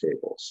side of the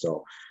table.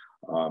 So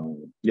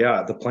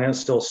the plant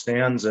still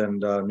stands, and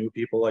new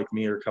people like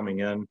me are coming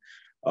in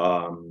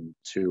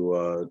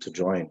to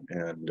join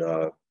and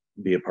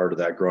be a part of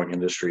that growing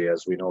industry.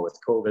 As we know, with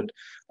COVID,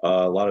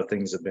 a lot of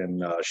things have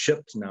been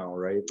shipped now,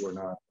 right? We're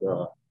not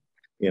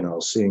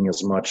seeing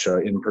as much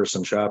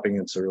in-person shopping.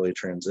 It's a really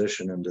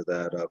transition into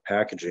that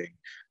packaging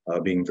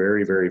being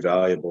very, very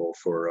valuable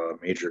for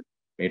major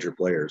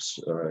players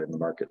in the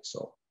market.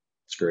 So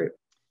it's great.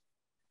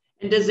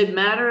 And does it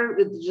matter,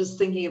 just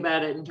thinking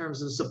about it in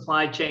terms of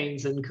supply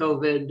chains and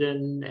COVID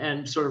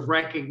and sort of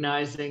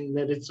recognizing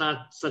that it's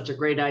not such a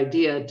great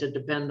idea to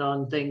depend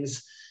on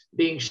things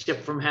being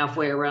shipped from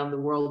halfway around the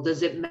world?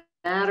 Does it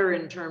matter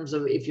in terms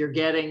of if you're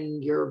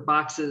getting your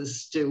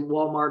boxes to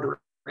Walmart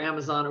or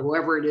Amazon or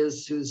whoever it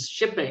is who's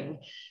shipping,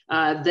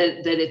 that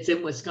it's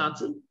in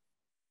Wisconsin?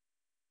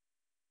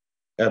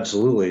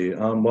 Absolutely.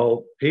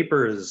 Well,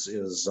 paper is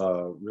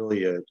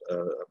really a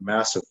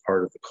massive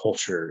part of the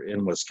culture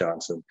in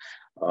Wisconsin.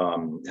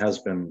 Has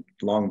been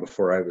long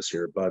before I was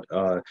here, but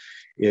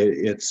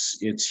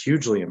it's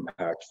hugely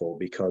impactful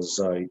because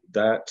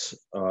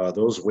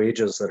those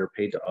wages that are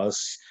paid to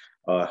us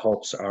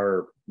helps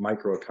our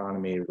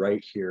microeconomy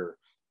right here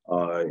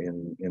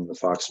in the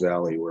Fox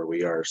Valley where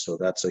we are. So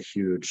that's a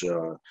huge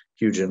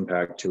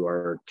impact to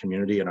our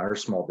community and our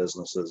small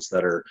businesses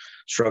that are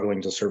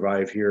struggling to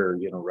survive here.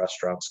 You know,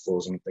 restaurants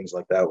closing, things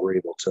like that. We're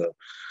able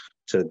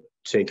to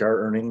take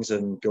our earnings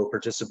and go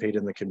participate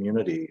in the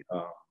community,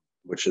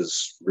 which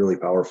is really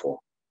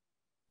powerful.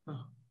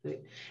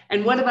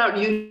 And what about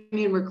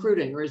union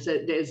recruiting, or is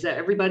that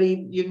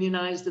everybody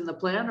unionized in the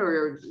plant,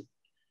 or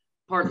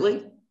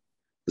partly?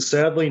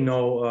 Sadly,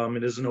 no.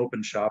 It is an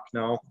open shop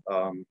now,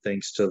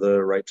 thanks to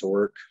the right to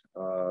work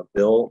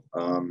bill.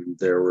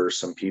 There were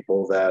some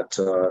people that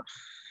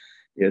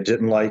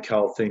didn't like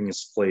how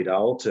things played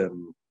out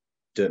and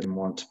didn't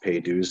want to pay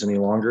dues any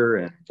longer.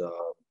 And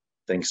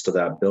thanks to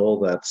that bill,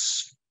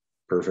 that's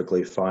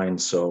perfectly fine.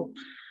 So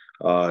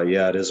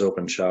yeah, it is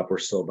open shop. We're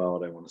still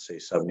about, I want to say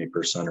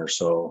 70% or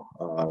so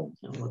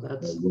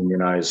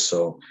unionized.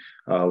 So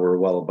we're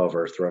well above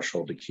our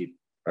threshold to keep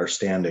our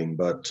standing,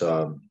 but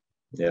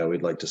yeah,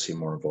 we'd like to see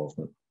more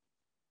involvement.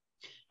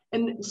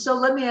 And so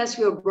let me ask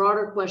you a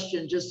broader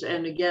question,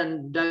 and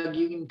again, Doug,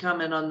 you can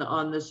comment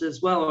on this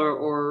as well,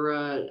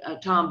 or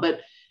Tom,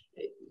 but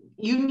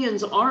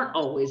unions aren't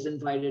always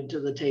invited to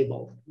the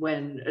table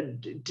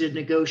to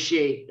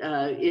negotiate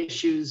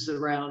issues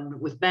around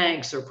with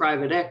banks or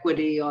private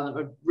equity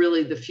or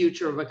really the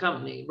future of a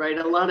company, right?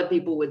 A lot of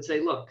people would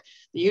say, look,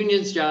 the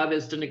union's job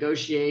is to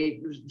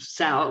negotiate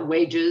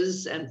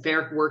wages and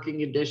fair working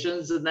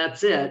conditions, and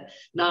that's it,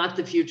 not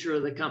the future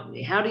of the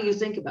company. How do you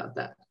think about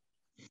that?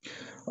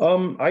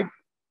 I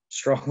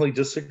strongly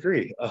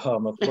disagree,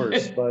 of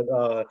course,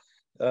 but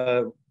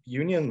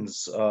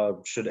unions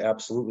should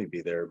absolutely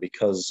be there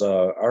because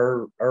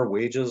our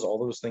wages, all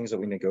those things that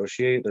we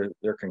negotiate,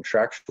 they're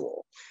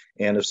contractual,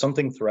 and if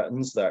something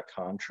threatens that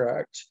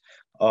contract,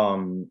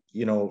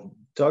 you know,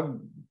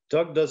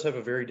 Doug does have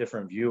a very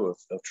different view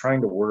of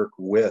trying to work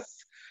with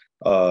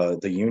the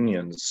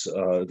unions.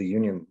 The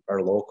union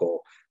are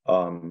local.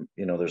 You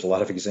know, there's a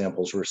lot of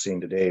examples we're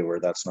seeing today where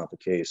that's not the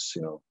case.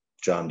 You know,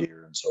 John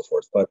Deere and so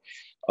forth, but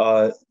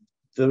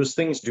those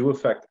things do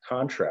affect the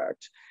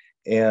contract,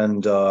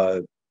 and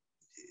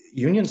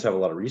unions have a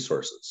lot of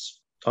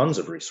resources, tons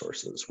of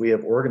resources. We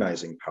have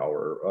organizing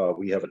power.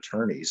 We have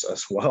attorneys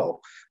as well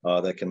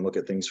that can look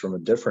at things from a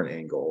different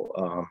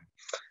angle.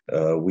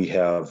 We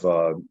have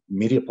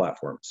media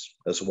platforms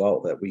as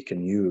well that we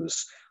can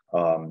use,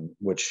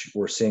 which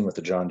we're seeing with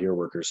the John Deere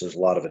workers. There's a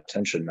lot of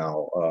attention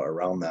now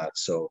around that.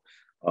 So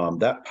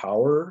that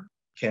power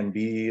can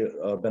be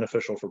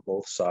beneficial for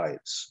both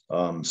sides.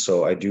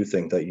 So I do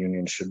think that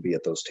unions should be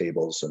at those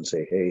tables and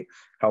say, hey,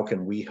 how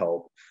can we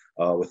help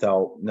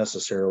without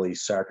necessarily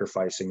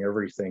sacrificing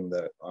everything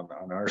that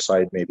on our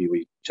side? Maybe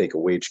we take a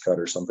wage cut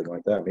or something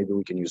like that. Maybe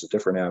we can use a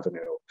different avenue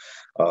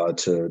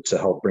to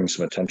help bring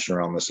some attention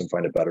around this and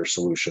find a better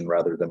solution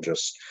rather than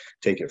just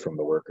take it from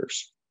the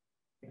workers.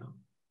 Yeah.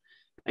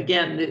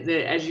 Again,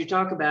 as you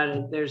talk about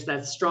it, there's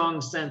that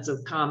strong sense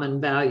of common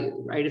value,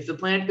 right? If the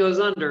plant goes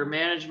under,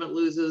 management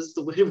loses,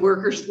 the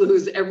workers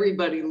lose,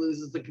 everybody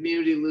loses, the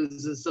community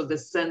loses. So the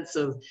sense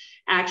of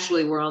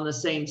actually we're on the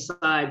same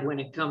side when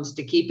it comes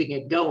to keeping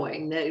it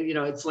going. You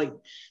know, it's like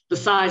the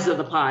size of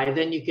the pie.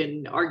 Then you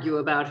can argue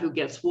about who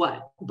gets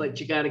what, but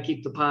you got to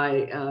keep the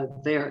pie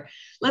there.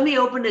 Let me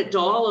open it to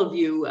all of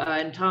you.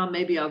 And Tom,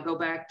 maybe I'll go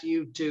back to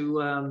you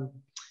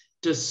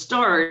to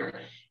start.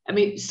 I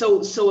mean,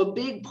 so a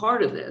big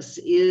part of this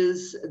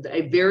is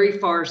a very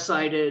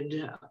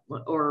far-sighted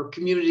or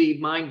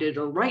community-minded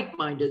or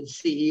right-minded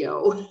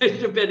CEO,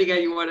 depending how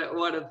you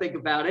want to think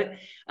about it,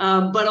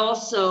 but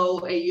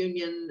also a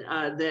union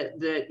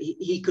that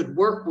he could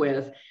work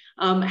with.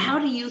 How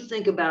do you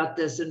think about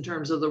this in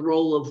terms of the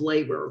role of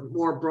labor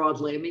more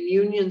broadly? I mean,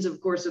 unions, of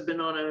course, have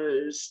been on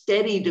a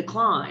steady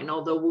decline,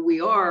 although we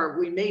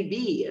may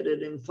be at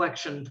an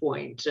inflection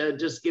point,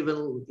 just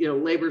given, you know,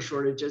 labor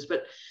shortages.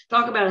 But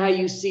talk about how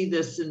you see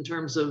this in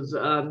terms of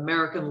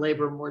American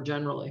labor more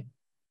generally.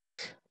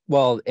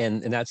 Well,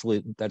 and that's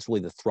really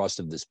the thrust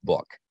of this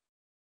book,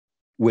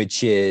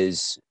 which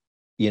is,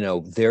 you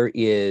know, there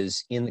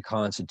is in the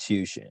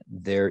Constitution,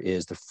 there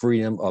is the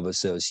freedom of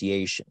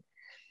association,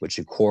 which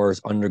of course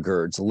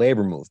undergirds the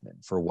labor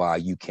movement for why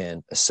you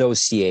can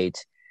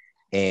associate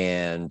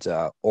and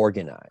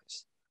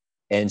organize.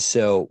 And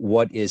so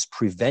what is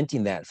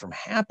preventing that from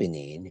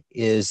happening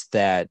is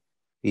that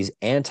these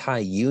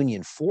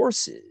anti-union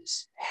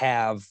forces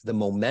have the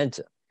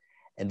momentum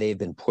and they've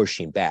been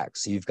pushing back.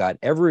 So you've got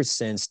ever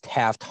since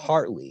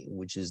Taft-Hartley,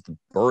 which is the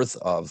birth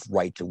of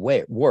right to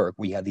work,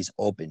 we have these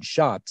open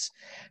shops.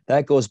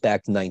 That goes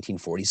back to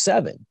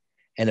 1947.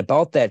 And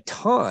about that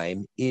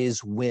time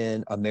is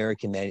when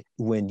the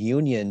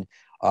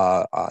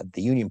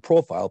union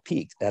profile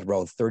peaked at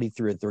around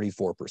 33 or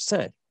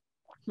 34%.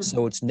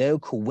 So it's no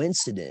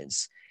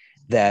coincidence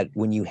that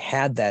when you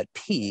had that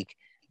peak,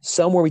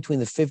 somewhere between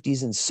the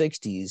 50s and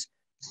 60s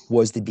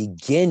was the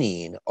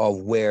beginning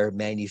of where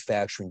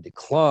manufacturing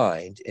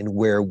declined and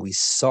where we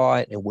saw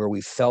it and where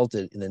we felt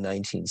it in the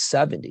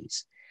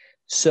 1970s.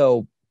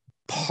 So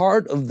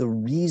part of the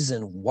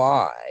reason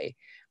why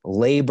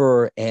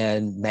labor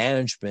and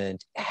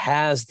management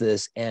has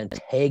this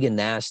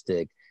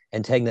antagonizing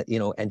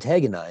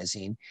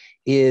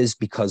is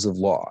because of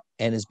law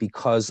and is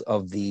because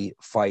of the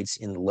fights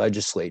in the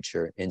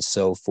legislature and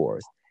so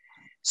forth.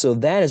 So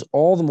that is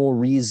all the more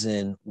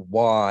reason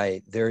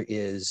why there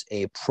is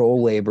a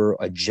pro-labor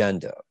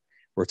agenda.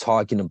 We're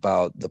talking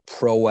about the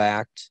PRO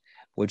Act,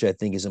 which I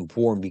think is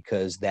important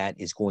because that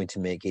is going to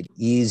make it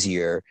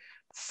easier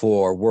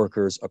for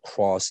workers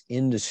across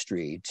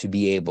industry to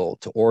be able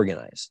to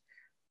organize.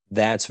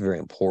 That's very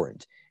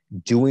important.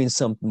 Doing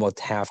something about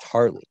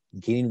Taft-Hartley,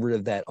 getting rid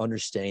of that,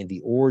 understanding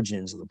the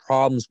origins of the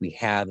problems we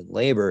have in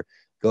labor,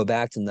 go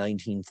back to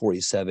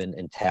 1947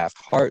 and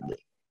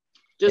Taft-Hartley.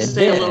 Just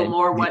say a little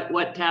more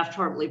what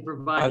Taft-Hartley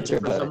provided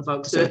for some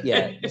folks. So,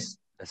 yeah,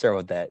 sorry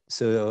about that.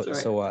 So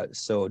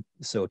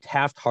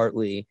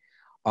Taft-Hartley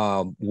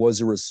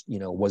was a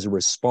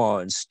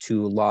response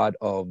to a lot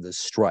of the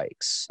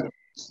strikes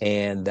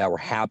and that were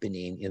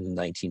happening in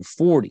the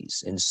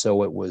 1940s. And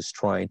so it was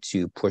trying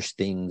to push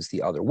things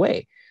the other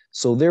way.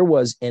 So there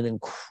was an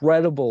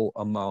incredible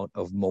amount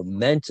of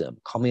momentum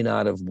coming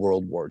out of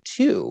World War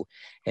II,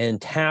 and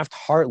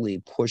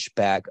Taft-Hartley pushed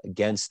back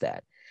against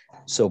that.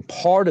 So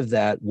part of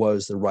that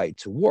was the right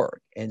to work.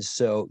 And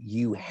so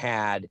you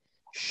had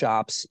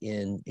shops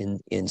in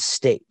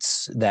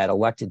states that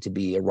elected to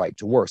be a right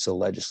to work. So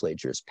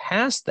legislatures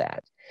passed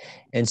that.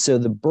 And so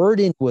the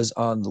burden was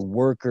on the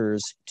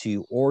workers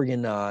to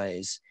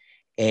organize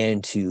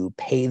and to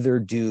pay their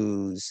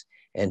dues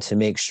and to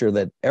make sure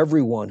that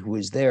everyone who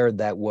was there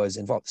that was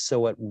involved.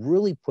 So it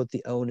really put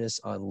the onus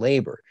on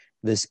labor,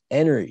 this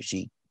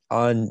energy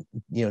on,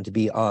 to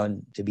be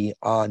on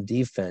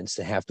defense,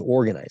 to have to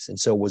organize. And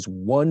so it was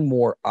one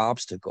more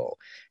obstacle.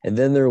 And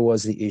then there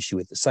was the issue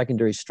with the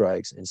secondary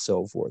strikes and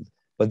so forth.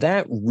 But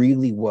that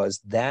really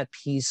was that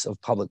piece of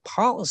public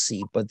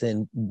policy, but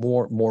then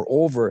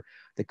moreover,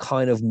 the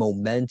kind of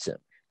momentum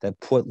that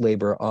put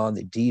labor on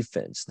the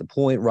defense. The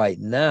point right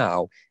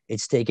now,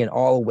 it's taken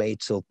all the way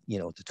till,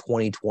 to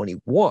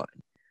 2021,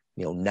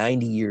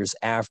 90 years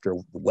after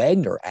the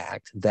Wagner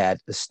Act that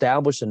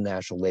established a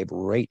National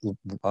Labor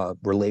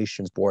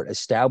Relations Board,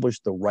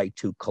 established the right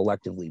to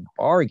collectively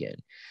bargain.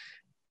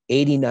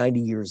 80, 90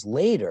 years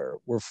later,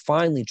 we're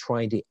finally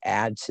trying to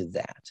add to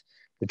that,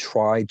 to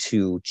try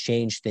to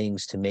change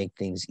things, to make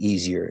things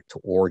easier to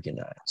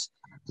organize.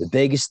 The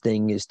biggest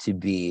thing is to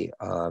be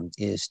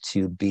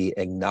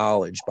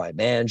acknowledged by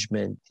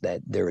management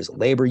that there is a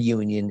labor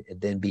union,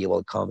 and then be able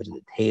to come to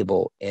the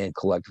table and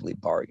collectively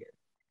bargain.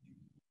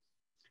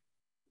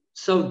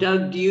 So,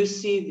 Doug, do you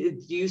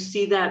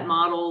see that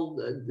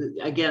model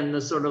again,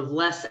 the sort of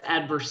less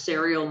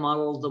adversarial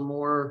model, the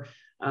more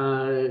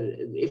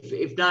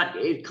if not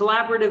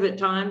collaborative at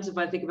times, if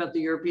I think about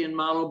the European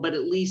model, but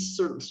at least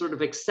sort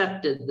of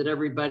accepted that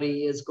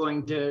everybody is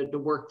going to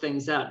work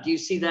things out. Do you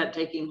see that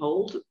taking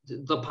hold,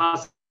 the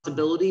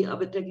possibility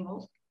of it taking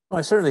hold? Well,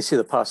 I certainly see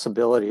the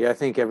possibility. I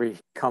think every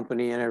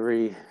company and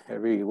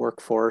every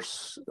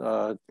workforce,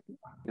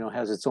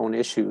 has its own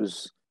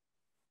issues.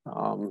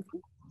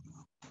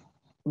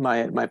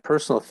 My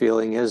personal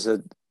feeling is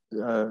that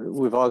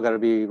we've all got to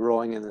be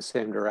rowing in the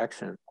same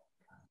direction.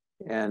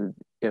 And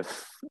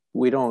if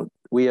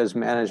we as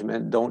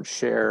management don't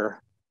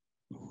share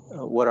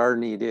what our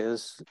need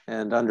is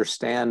and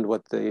understand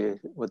what the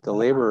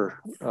labor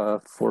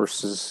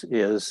forces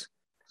is,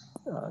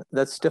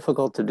 that's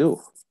difficult to do.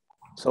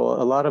 So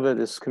a lot of it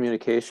is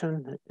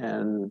communication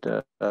and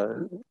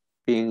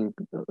being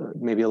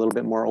maybe a little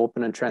bit more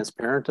open and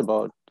transparent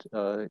about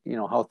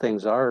how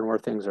things are and where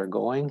things are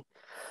going.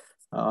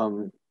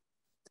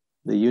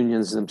 The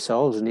unions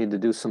themselves need to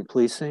do some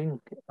policing.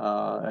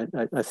 I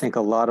think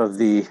a lot of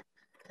the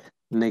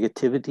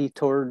negativity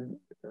toward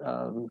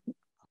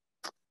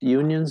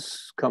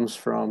unions comes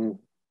from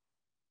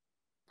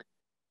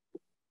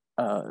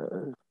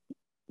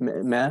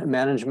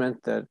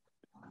management that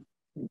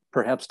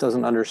perhaps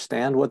doesn't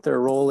understand what their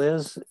role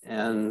is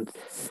and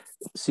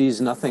sees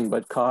nothing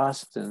but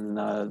cost,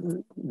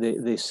 and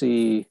they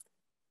see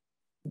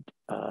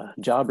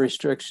job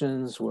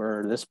restrictions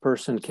where this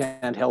person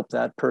can't help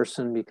that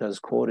person because,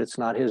 quote, it's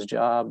not his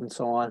job, and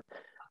so on.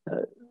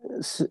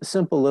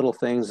 Simple little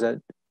things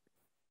that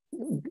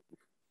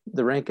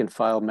the rank and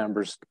file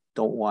members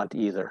don't want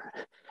either.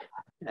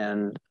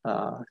 And,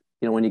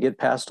 when you get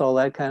past all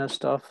that kind of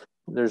stuff,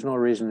 there's no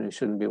reason you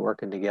shouldn't be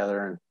working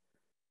together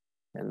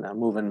and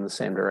moving in the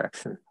same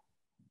direction.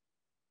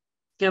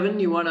 Kevin,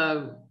 you want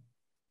to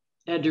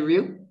add your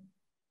view?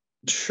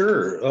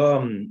 Sure.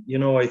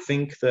 I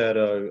think that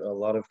a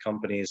lot of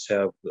companies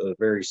have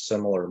very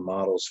similar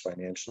models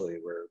financially,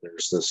 where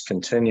there's this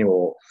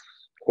continual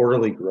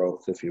quarterly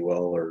growth, if you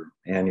will, or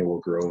annual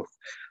growth.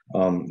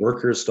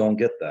 Workers don't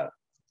get that.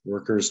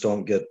 Workers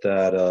don't get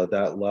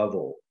that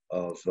level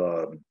of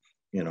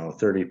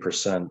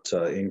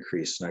 30%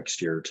 increase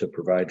next year to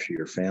provide for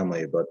your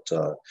family. But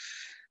so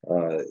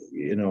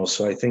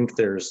I think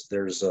there's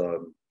a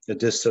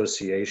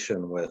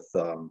dissociation with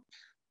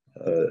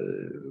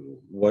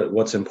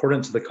what's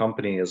important to the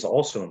company is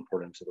also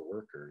important to the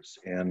workers,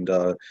 and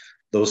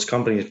those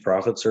companies'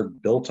 profits are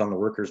built on the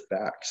workers'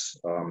 backs.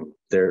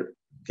 We're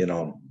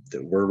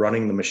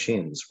running the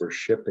machines, we're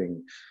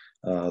shipping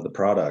the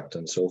product,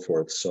 and so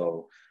forth.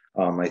 So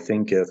I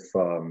think if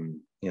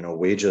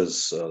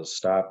wages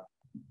stop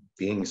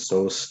being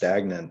so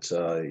stagnant,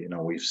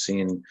 we've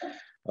seen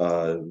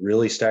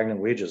really stagnant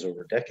wages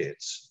over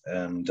decades,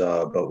 and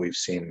but we've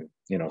seen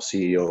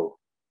CEO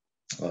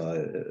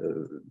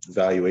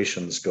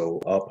valuations go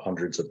up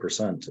hundreds of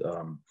percent.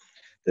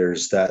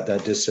 There's that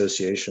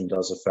dissociation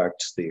does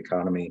affect the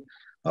economy.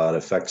 It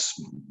affects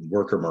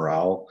worker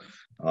morale.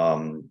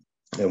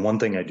 And one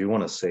thing I do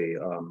want to say,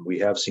 we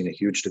have seen a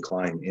huge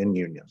decline in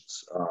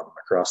unions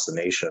across the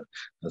nation.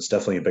 That's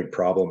definitely a big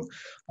problem.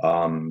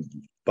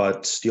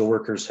 But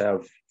steelworkers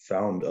have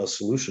found a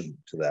solution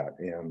to that,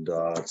 and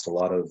it's a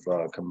lot of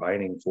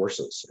combining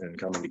forces and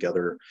coming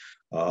together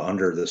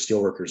under the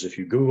steelworkers. If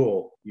you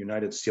Google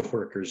United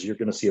Steelworkers, you're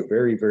going to see a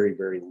very, very,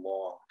 very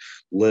long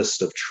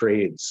list of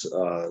trades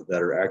that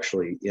are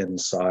actually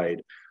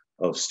inside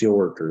of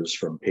steelworkers,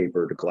 from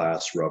paper to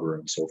glass, rubber,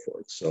 and so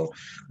forth. So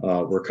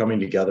we're coming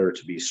together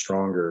to be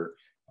stronger,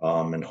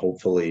 and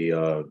hopefully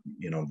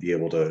be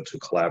able to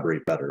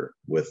collaborate better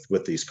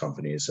with these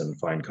companies and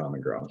find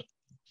common ground.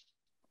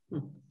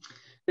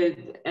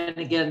 And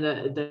again,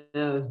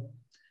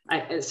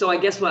 so I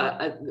guess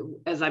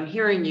as I'm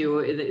hearing you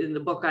in the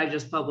book I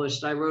just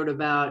published, I wrote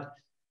about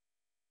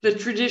the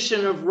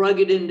tradition of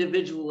rugged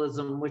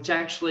individualism, which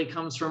actually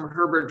comes from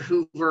Herbert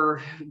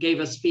Hoover, who gave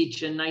a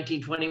speech in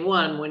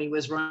 1921 when he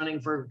was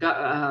running for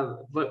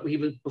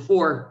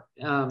before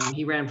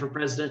he ran for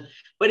president.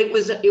 But it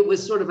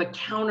was sort of a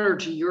counter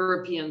to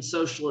European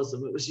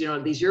socialism. It was,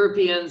 these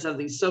Europeans have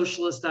these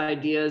socialist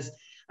ideas.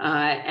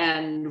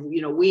 And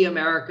we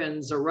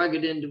Americans are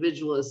rugged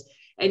individualists.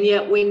 And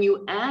yet when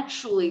you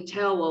actually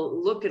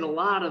look at a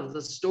lot of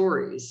the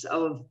stories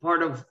of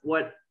part of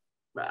what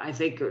I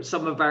think are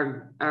some of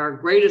our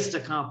greatest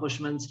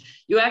accomplishments,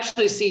 you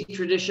actually see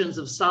traditions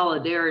of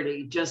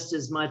solidarity just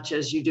as much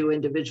as you do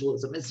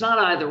individualism. It's not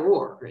either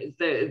or,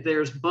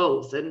 there's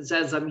both. And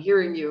as I'm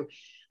hearing you,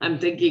 I'm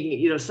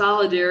thinking,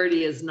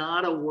 solidarity is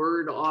not a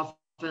word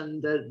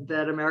often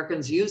that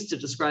Americans use to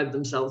describe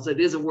themselves. It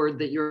is a word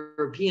that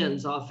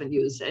Europeans often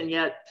use, and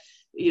yet,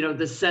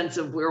 the sense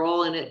of we're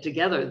all in it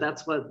together.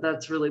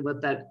 That's really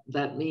what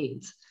that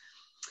means.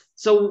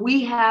 So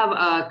we have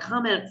a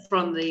comment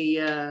from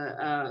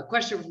the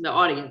question from the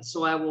audience.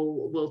 So I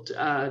will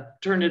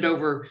turn it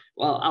over.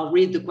 Well, I'll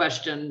read the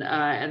question,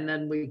 and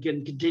then we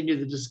can continue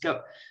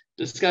the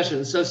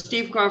discussion. So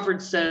Steve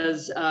Crawford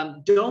says,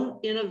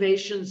 "Don't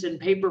innovations in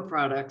paper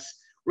products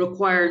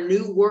require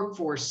new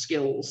workforce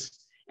skills?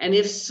 And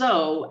if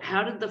so,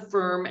 how did the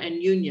firm and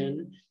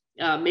union,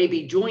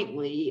 maybe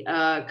jointly,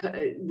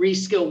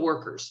 reskill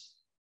workers?"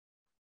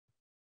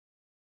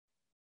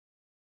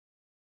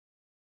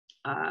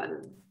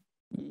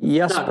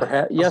 Yes, Doug,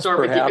 perhaps. Yes,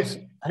 perhaps.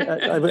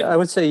 I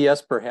would say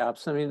yes,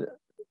 perhaps. I mean,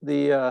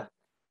 the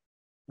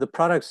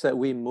products that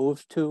we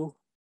moved to,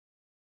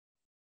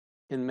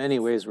 in many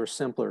ways, were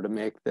simpler to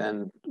make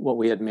than what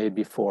we had made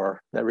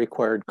before. That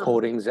required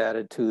coatings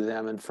added to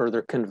them and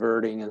further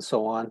converting and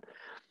so on.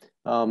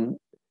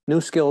 New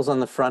skills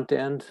on the front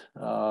end,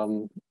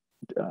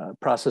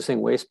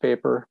 processing waste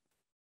paper,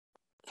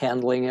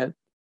 handling it,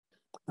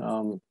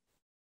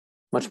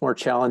 much more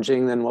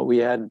challenging than what we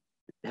had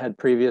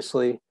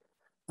previously,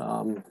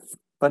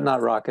 but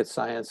not rocket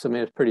science. I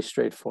mean, it's pretty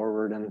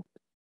straightforward, and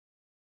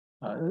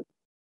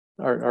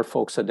our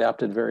folks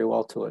adapted very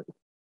well to it.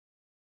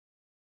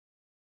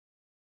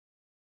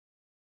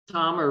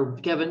 Tom or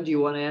Kevin, do you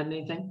want to add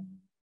anything?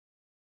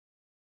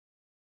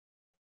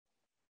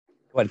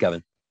 Go ahead,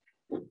 Kevin.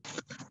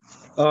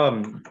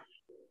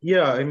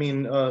 Yeah, I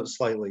mean,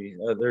 slightly.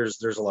 There's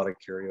a lot of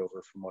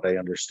carryover from what I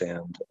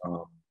understand.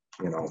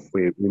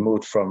 We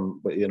moved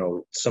from,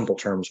 simple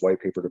terms, white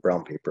paper to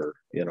brown paper,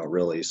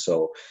 really.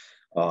 So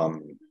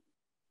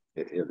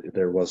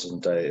there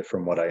wasn't,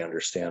 from what I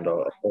understand, a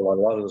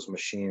lot of those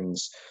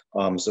machines.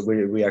 So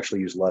we actually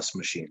use less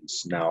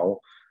machines now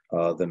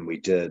than we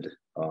did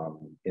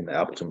in the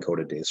Appleton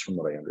Coated days, from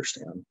what I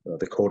understand.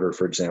 The coater,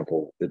 for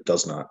example, it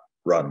does not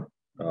run.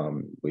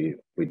 We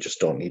just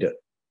don't need it.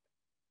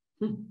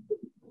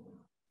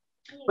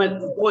 But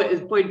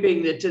the point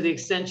being that to the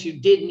extent you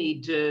did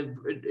need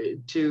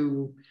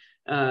to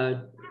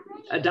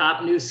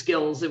adopt new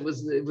skills, it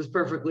was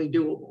perfectly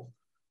doable.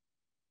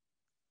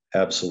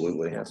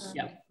 Absolutely. Yes.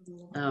 Yeah.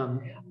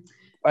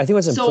 I think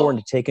what's So,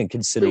 important to take in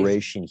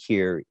consideration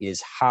here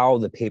is how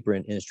the paper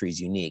industry is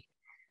unique.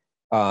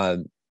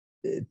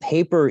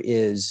 Paper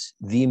is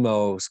the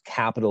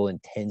capital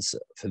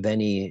intensive of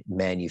any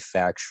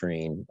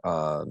manufacturing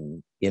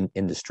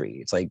industry.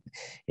 It's like,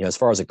 as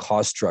far as a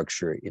cost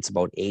structure, it's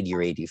about 80 or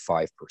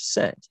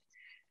 85%.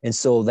 And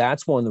so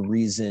that's one of the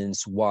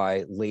reasons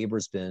why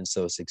labor's been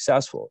so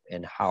successful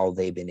and how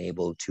they've been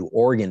able to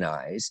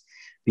organize,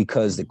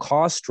 because the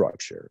cost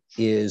structure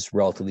is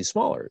relatively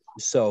smaller.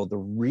 So the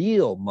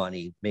real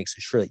money makes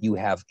sure that you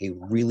have a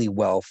really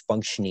well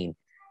functioning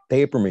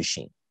paper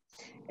machine,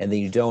 and then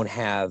you don't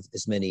have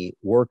as many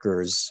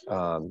workers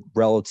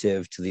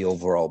relative to the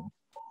overall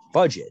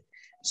budget.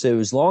 So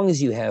as long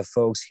as you have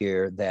folks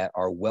here that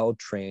are well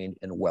trained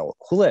and well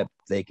equipped,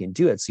 they can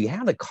do it. So you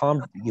have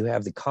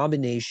the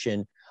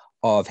combination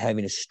of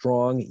having a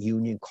strong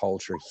union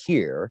culture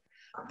here,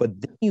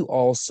 but then you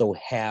also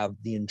have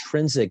the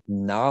intrinsic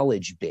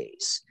knowledge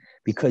base,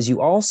 because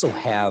you also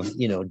have,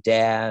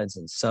 dads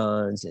and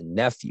sons and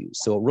nephews.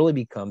 So it really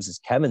becomes, as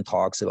Kevin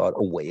talks about,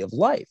 a way of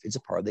life. It's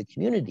a part of the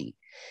community.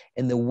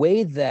 And the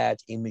way that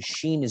a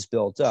machine is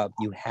built up,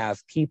 you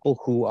have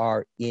people who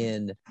are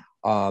in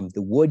the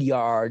wood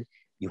yard.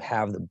 You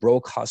have the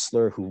broke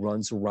hustler who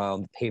runs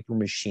around the paper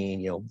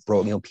machine,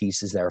 broke,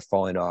 pieces that are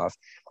falling off.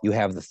 You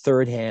have the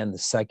third hand, the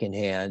second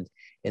hand,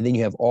 and then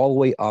you have all the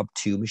way up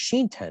to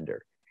machine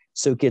tender.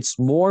 So it gets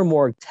more and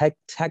more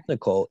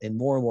technical and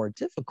more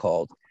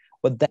difficult,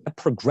 but that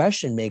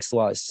progression makes a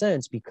lot of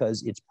sense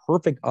because it's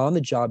perfect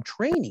on-the-job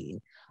training.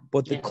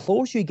 But the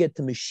closer you get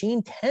to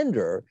machine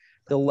tender,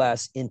 the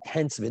less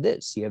intensive it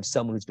is. You have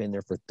someone who's been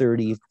there for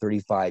 30,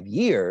 35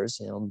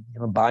 years,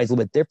 body's a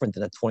little bit different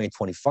than a 20,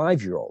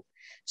 25-year-old.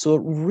 So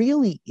it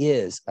really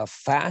is a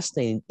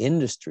fascinating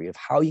industry of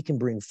how you can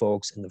bring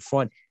folks in the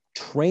front,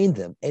 train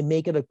them, and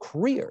make it a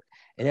career.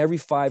 And every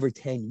 5 or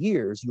 10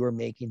 years, you are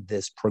making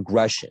this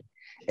progression.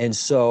 And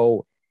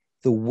so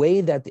the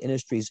way that the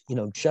industry is,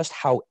 just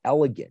how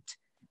elegant,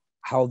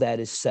 how that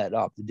is set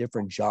up, the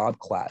different job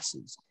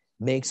classes,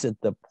 makes it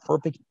the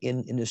perfect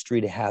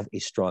industry to have a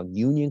strong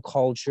union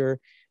culture,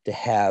 to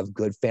have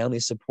good family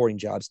supporting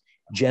jobs,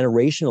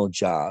 generational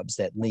jobs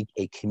that link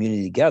a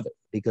community together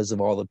because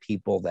of all the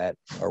people that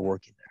are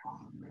working there.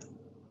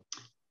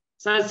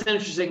 So that's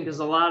interesting, because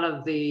a lot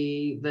of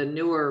the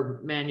newer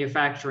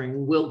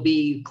manufacturing will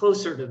be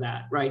closer to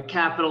that, right?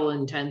 Capital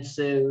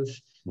intensive,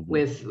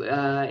 with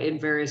in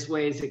various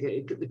ways.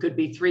 It could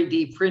be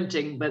 3D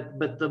printing,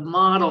 but the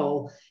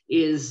model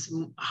is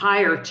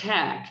higher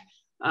tech.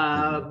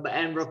 But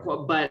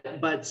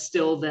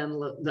still then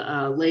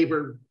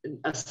labor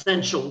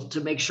essential to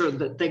make sure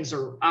that things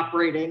are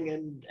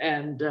operating,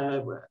 and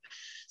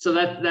so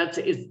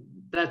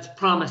that's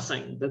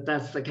promising,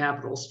 that's the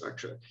capital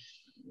structure.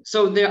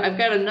 So I've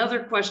got another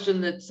question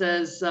that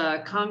says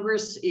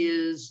Congress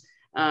is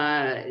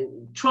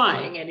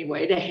trying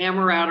anyway to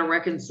hammer out a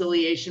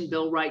reconciliation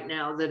bill right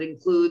now that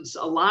includes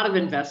a lot of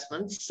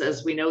investments,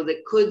 as we know,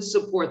 that could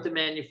support the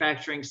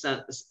manufacturing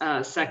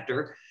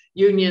sector,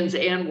 unions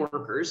and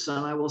workers.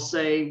 And I will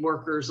say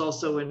workers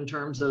also in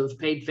terms of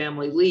paid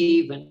family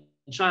leave and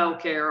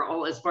childcare.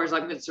 All, as far as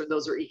I'm concerned,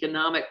 those are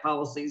economic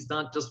policies,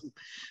 not just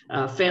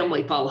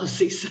family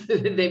policies.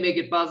 They make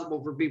it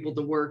possible for people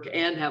to work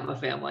and have a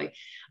family.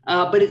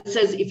 But it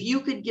says, if you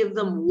could give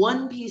them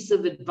one piece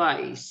of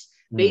advice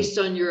based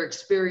on your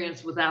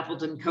experience with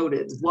Appleton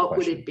Coated, what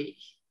would it be?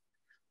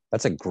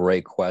 That's a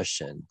great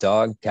question.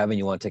 Doug, Kevin,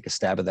 you want to take a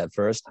stab at that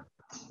first?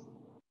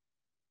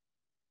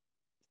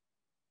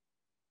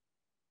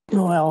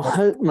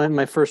 Well,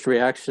 my first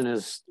reaction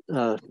is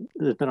there's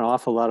been an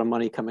awful lot of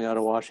money coming out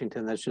of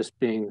Washington that's just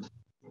being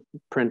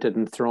printed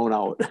and thrown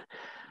out.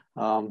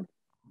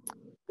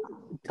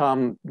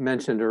 Tom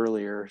mentioned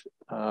earlier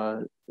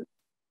the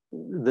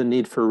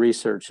need for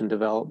research and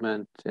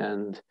development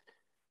and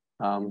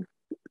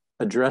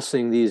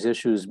addressing these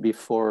issues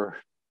before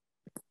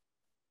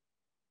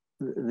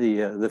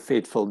the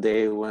fateful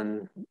day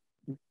when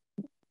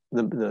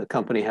the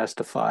company has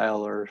to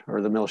file or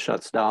the mill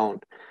shuts down.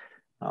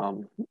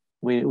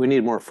 We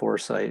need more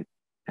foresight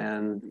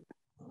and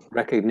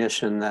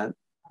recognition that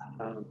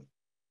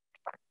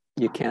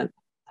you can't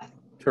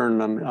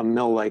turn a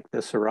mill like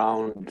this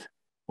around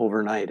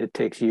overnight. It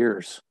takes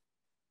years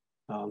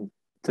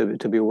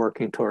to be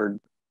working toward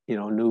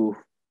new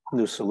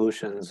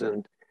solutions.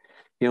 And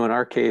in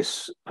our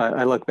case,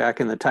 I look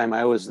back in the time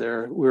I was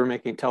there, we were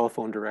making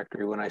telephone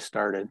directory when I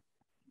started,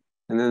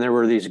 and then there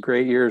were these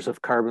great years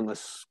of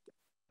carbonless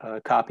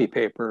copy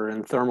paper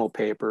and thermal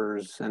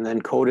papers, and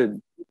then coated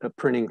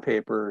printing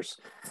papers.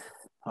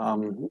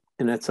 And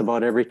it's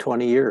about every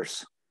 20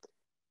 years.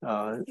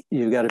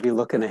 You've got to be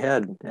looking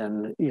ahead.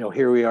 And,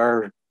 here we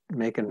are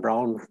making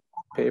brown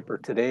paper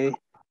today.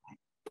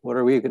 What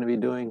are we going to be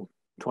doing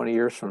 20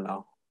 years from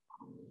now?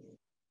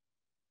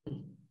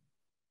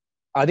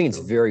 I think it's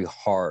very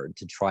hard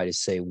to try to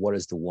say what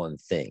is the one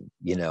thing.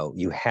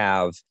 You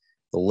have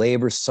the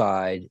labor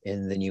side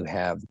and then you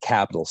have the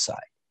capital side.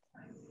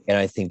 And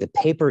I think the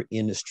paper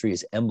industry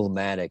is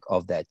emblematic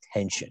of that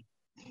tension,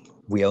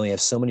 we only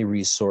have so many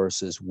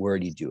resources. Where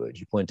do you do it?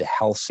 You point to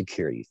health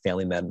security,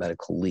 family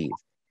medical leave,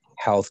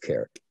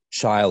 healthcare,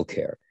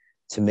 childcare,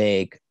 to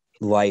make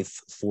life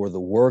for the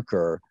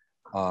worker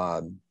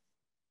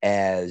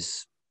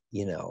as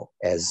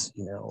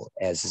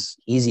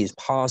easy as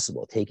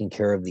possible, taking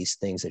care of these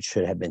things that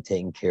should have been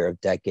taken care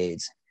of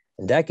decades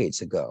and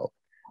decades ago.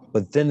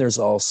 But then there's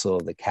also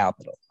the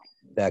capital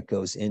that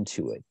goes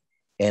into it.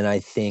 And I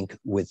think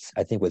with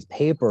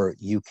paper,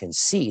 you can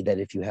see that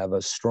if you have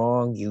a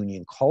strong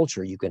union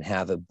culture, you can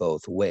have it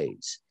both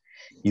ways.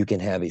 You can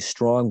have a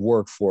strong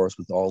workforce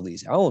with all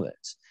these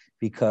elements,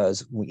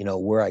 because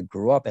where I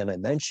grew up, and I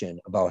mentioned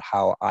about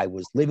how I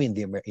was living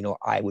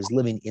I was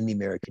living in the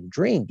American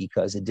dream,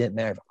 because it didn't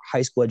matter if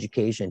high school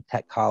education,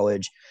 tech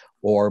college,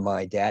 or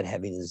my dad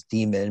having his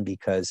demon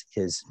because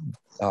his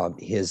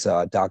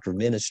doctor of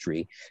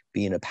ministry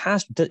being a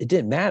pastor. It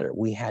didn't matter.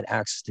 We had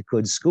access to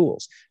good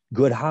schools,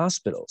 good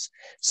hospitals.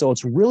 So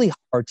it's really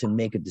hard to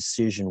make a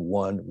decision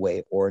one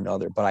way or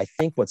another. But I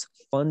think what's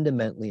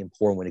fundamentally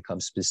important when it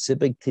comes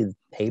specific to the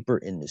paper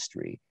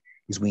industry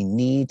is we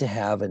need to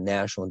have a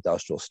national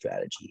industrial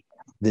strategy.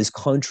 This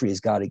country has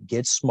got to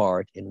get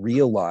smart and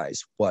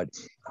realize what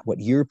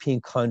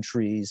European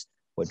countries,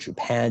 what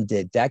Japan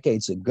did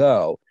decades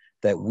ago,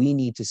 that we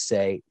need to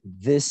say,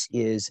 this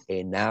is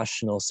a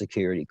national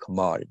security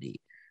commodity,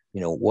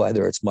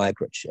 whether it's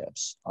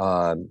microchips,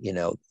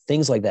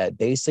 things like that,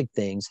 basic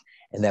things,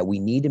 and that we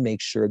need to make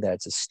sure that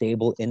it's a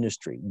stable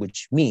industry,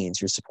 which means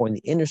you're supporting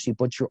the industry,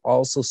 but you're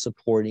also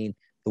supporting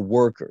the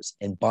workers,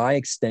 and by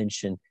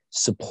extension,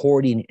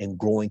 supporting and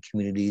growing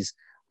communities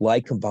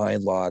like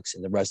Combined Locks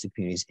and the rest of the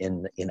communities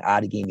in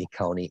Outagamie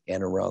County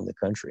and around the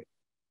country.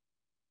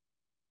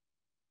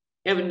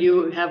 Kevin,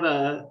 you have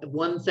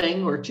one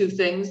thing or two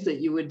things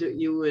that you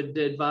would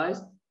advise?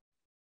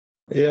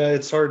 Yeah,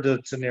 it's hard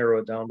to narrow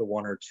it down to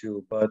one or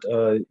two, but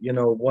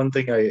one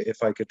thing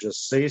if I could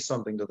just say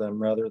something to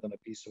them rather than a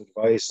piece of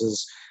advice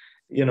is,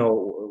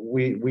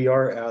 we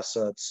are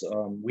assets.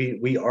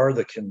 We are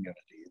the community.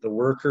 The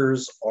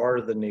workers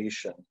are the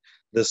nation.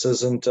 This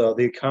isn't the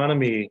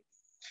economy.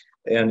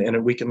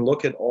 And we can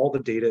look at all the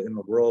data in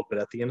the world, but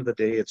at the end of the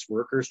day, it's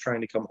workers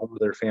trying to come home to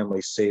their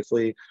families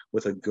safely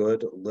with a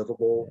good,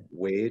 livable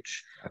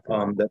wage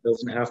that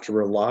doesn't have to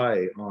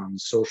rely on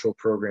social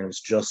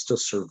programs just to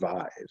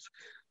survive.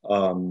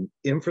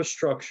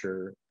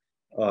 Infrastructure,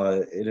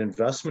 an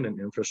investment in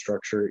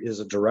infrastructure is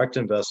a direct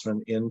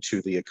investment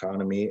into the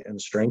economy and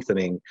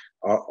strengthening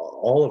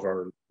all of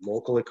our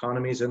local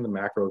economies and the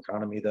macro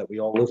economy that we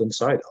all live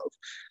inside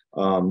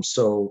of.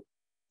 So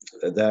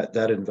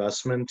that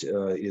investment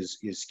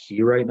is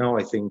key right now.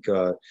 I think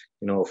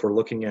if we're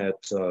looking at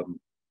the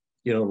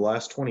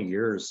last 20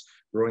 years,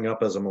 growing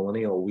up as a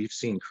millennial, we've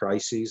seen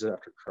crises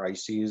after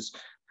crises,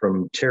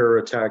 from terror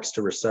attacks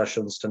to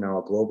recessions to now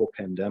a global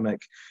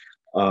pandemic.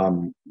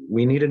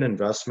 We need an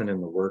investment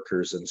in the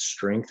workers and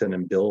strengthen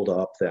and build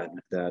up that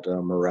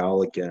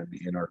morale again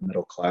in our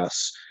middle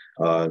class,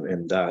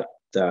 and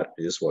that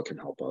is what can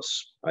help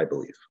us, I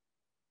believe.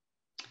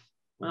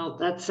 Well,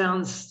 that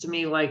sounds to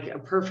me like a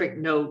perfect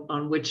note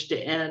on which to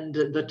end.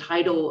 The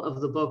title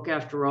of the book,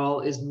 after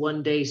all, is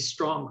One Day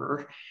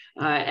Stronger.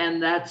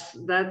 And that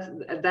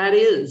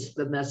is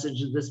the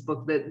message of this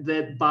book,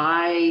 that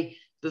by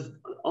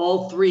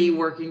all three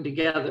working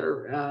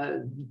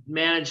together,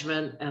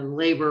 management and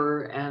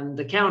labor and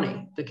the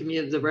county, the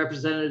community, the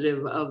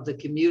representative of the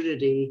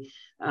community,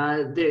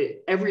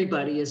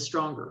 everybody is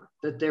stronger,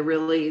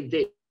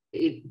 that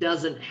it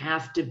doesn't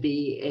have to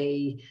be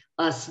a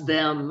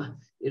us-them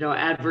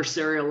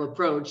adversarial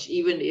approach.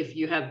 Even if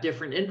you have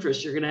different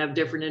interests, you're going to have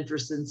different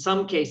interests in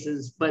some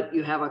cases, but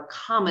you have a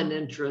common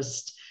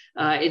interest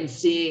in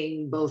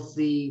seeing both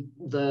the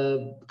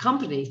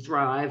company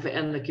thrive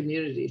and the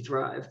community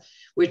thrive,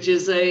 which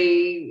is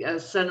a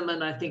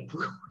sentiment I think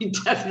we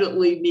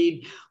definitely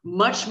need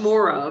much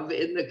more of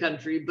in the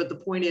country. But the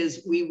point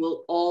is, we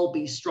will all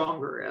be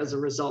stronger as a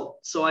result.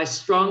 So I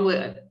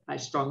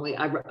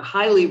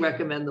highly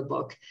recommend the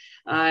book.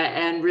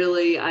 And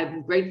really,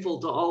 I'm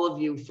grateful to all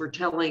of you for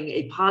telling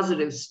a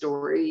positive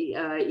story,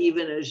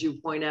 even as you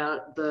point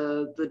out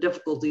the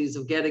difficulties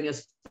of getting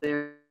us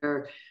there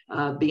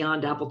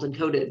beyond Appleton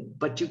Coated.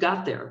 But you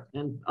got there,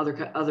 and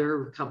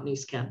other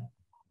companies can.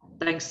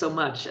 Thanks so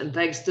much, and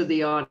thanks to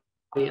the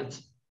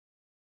audience.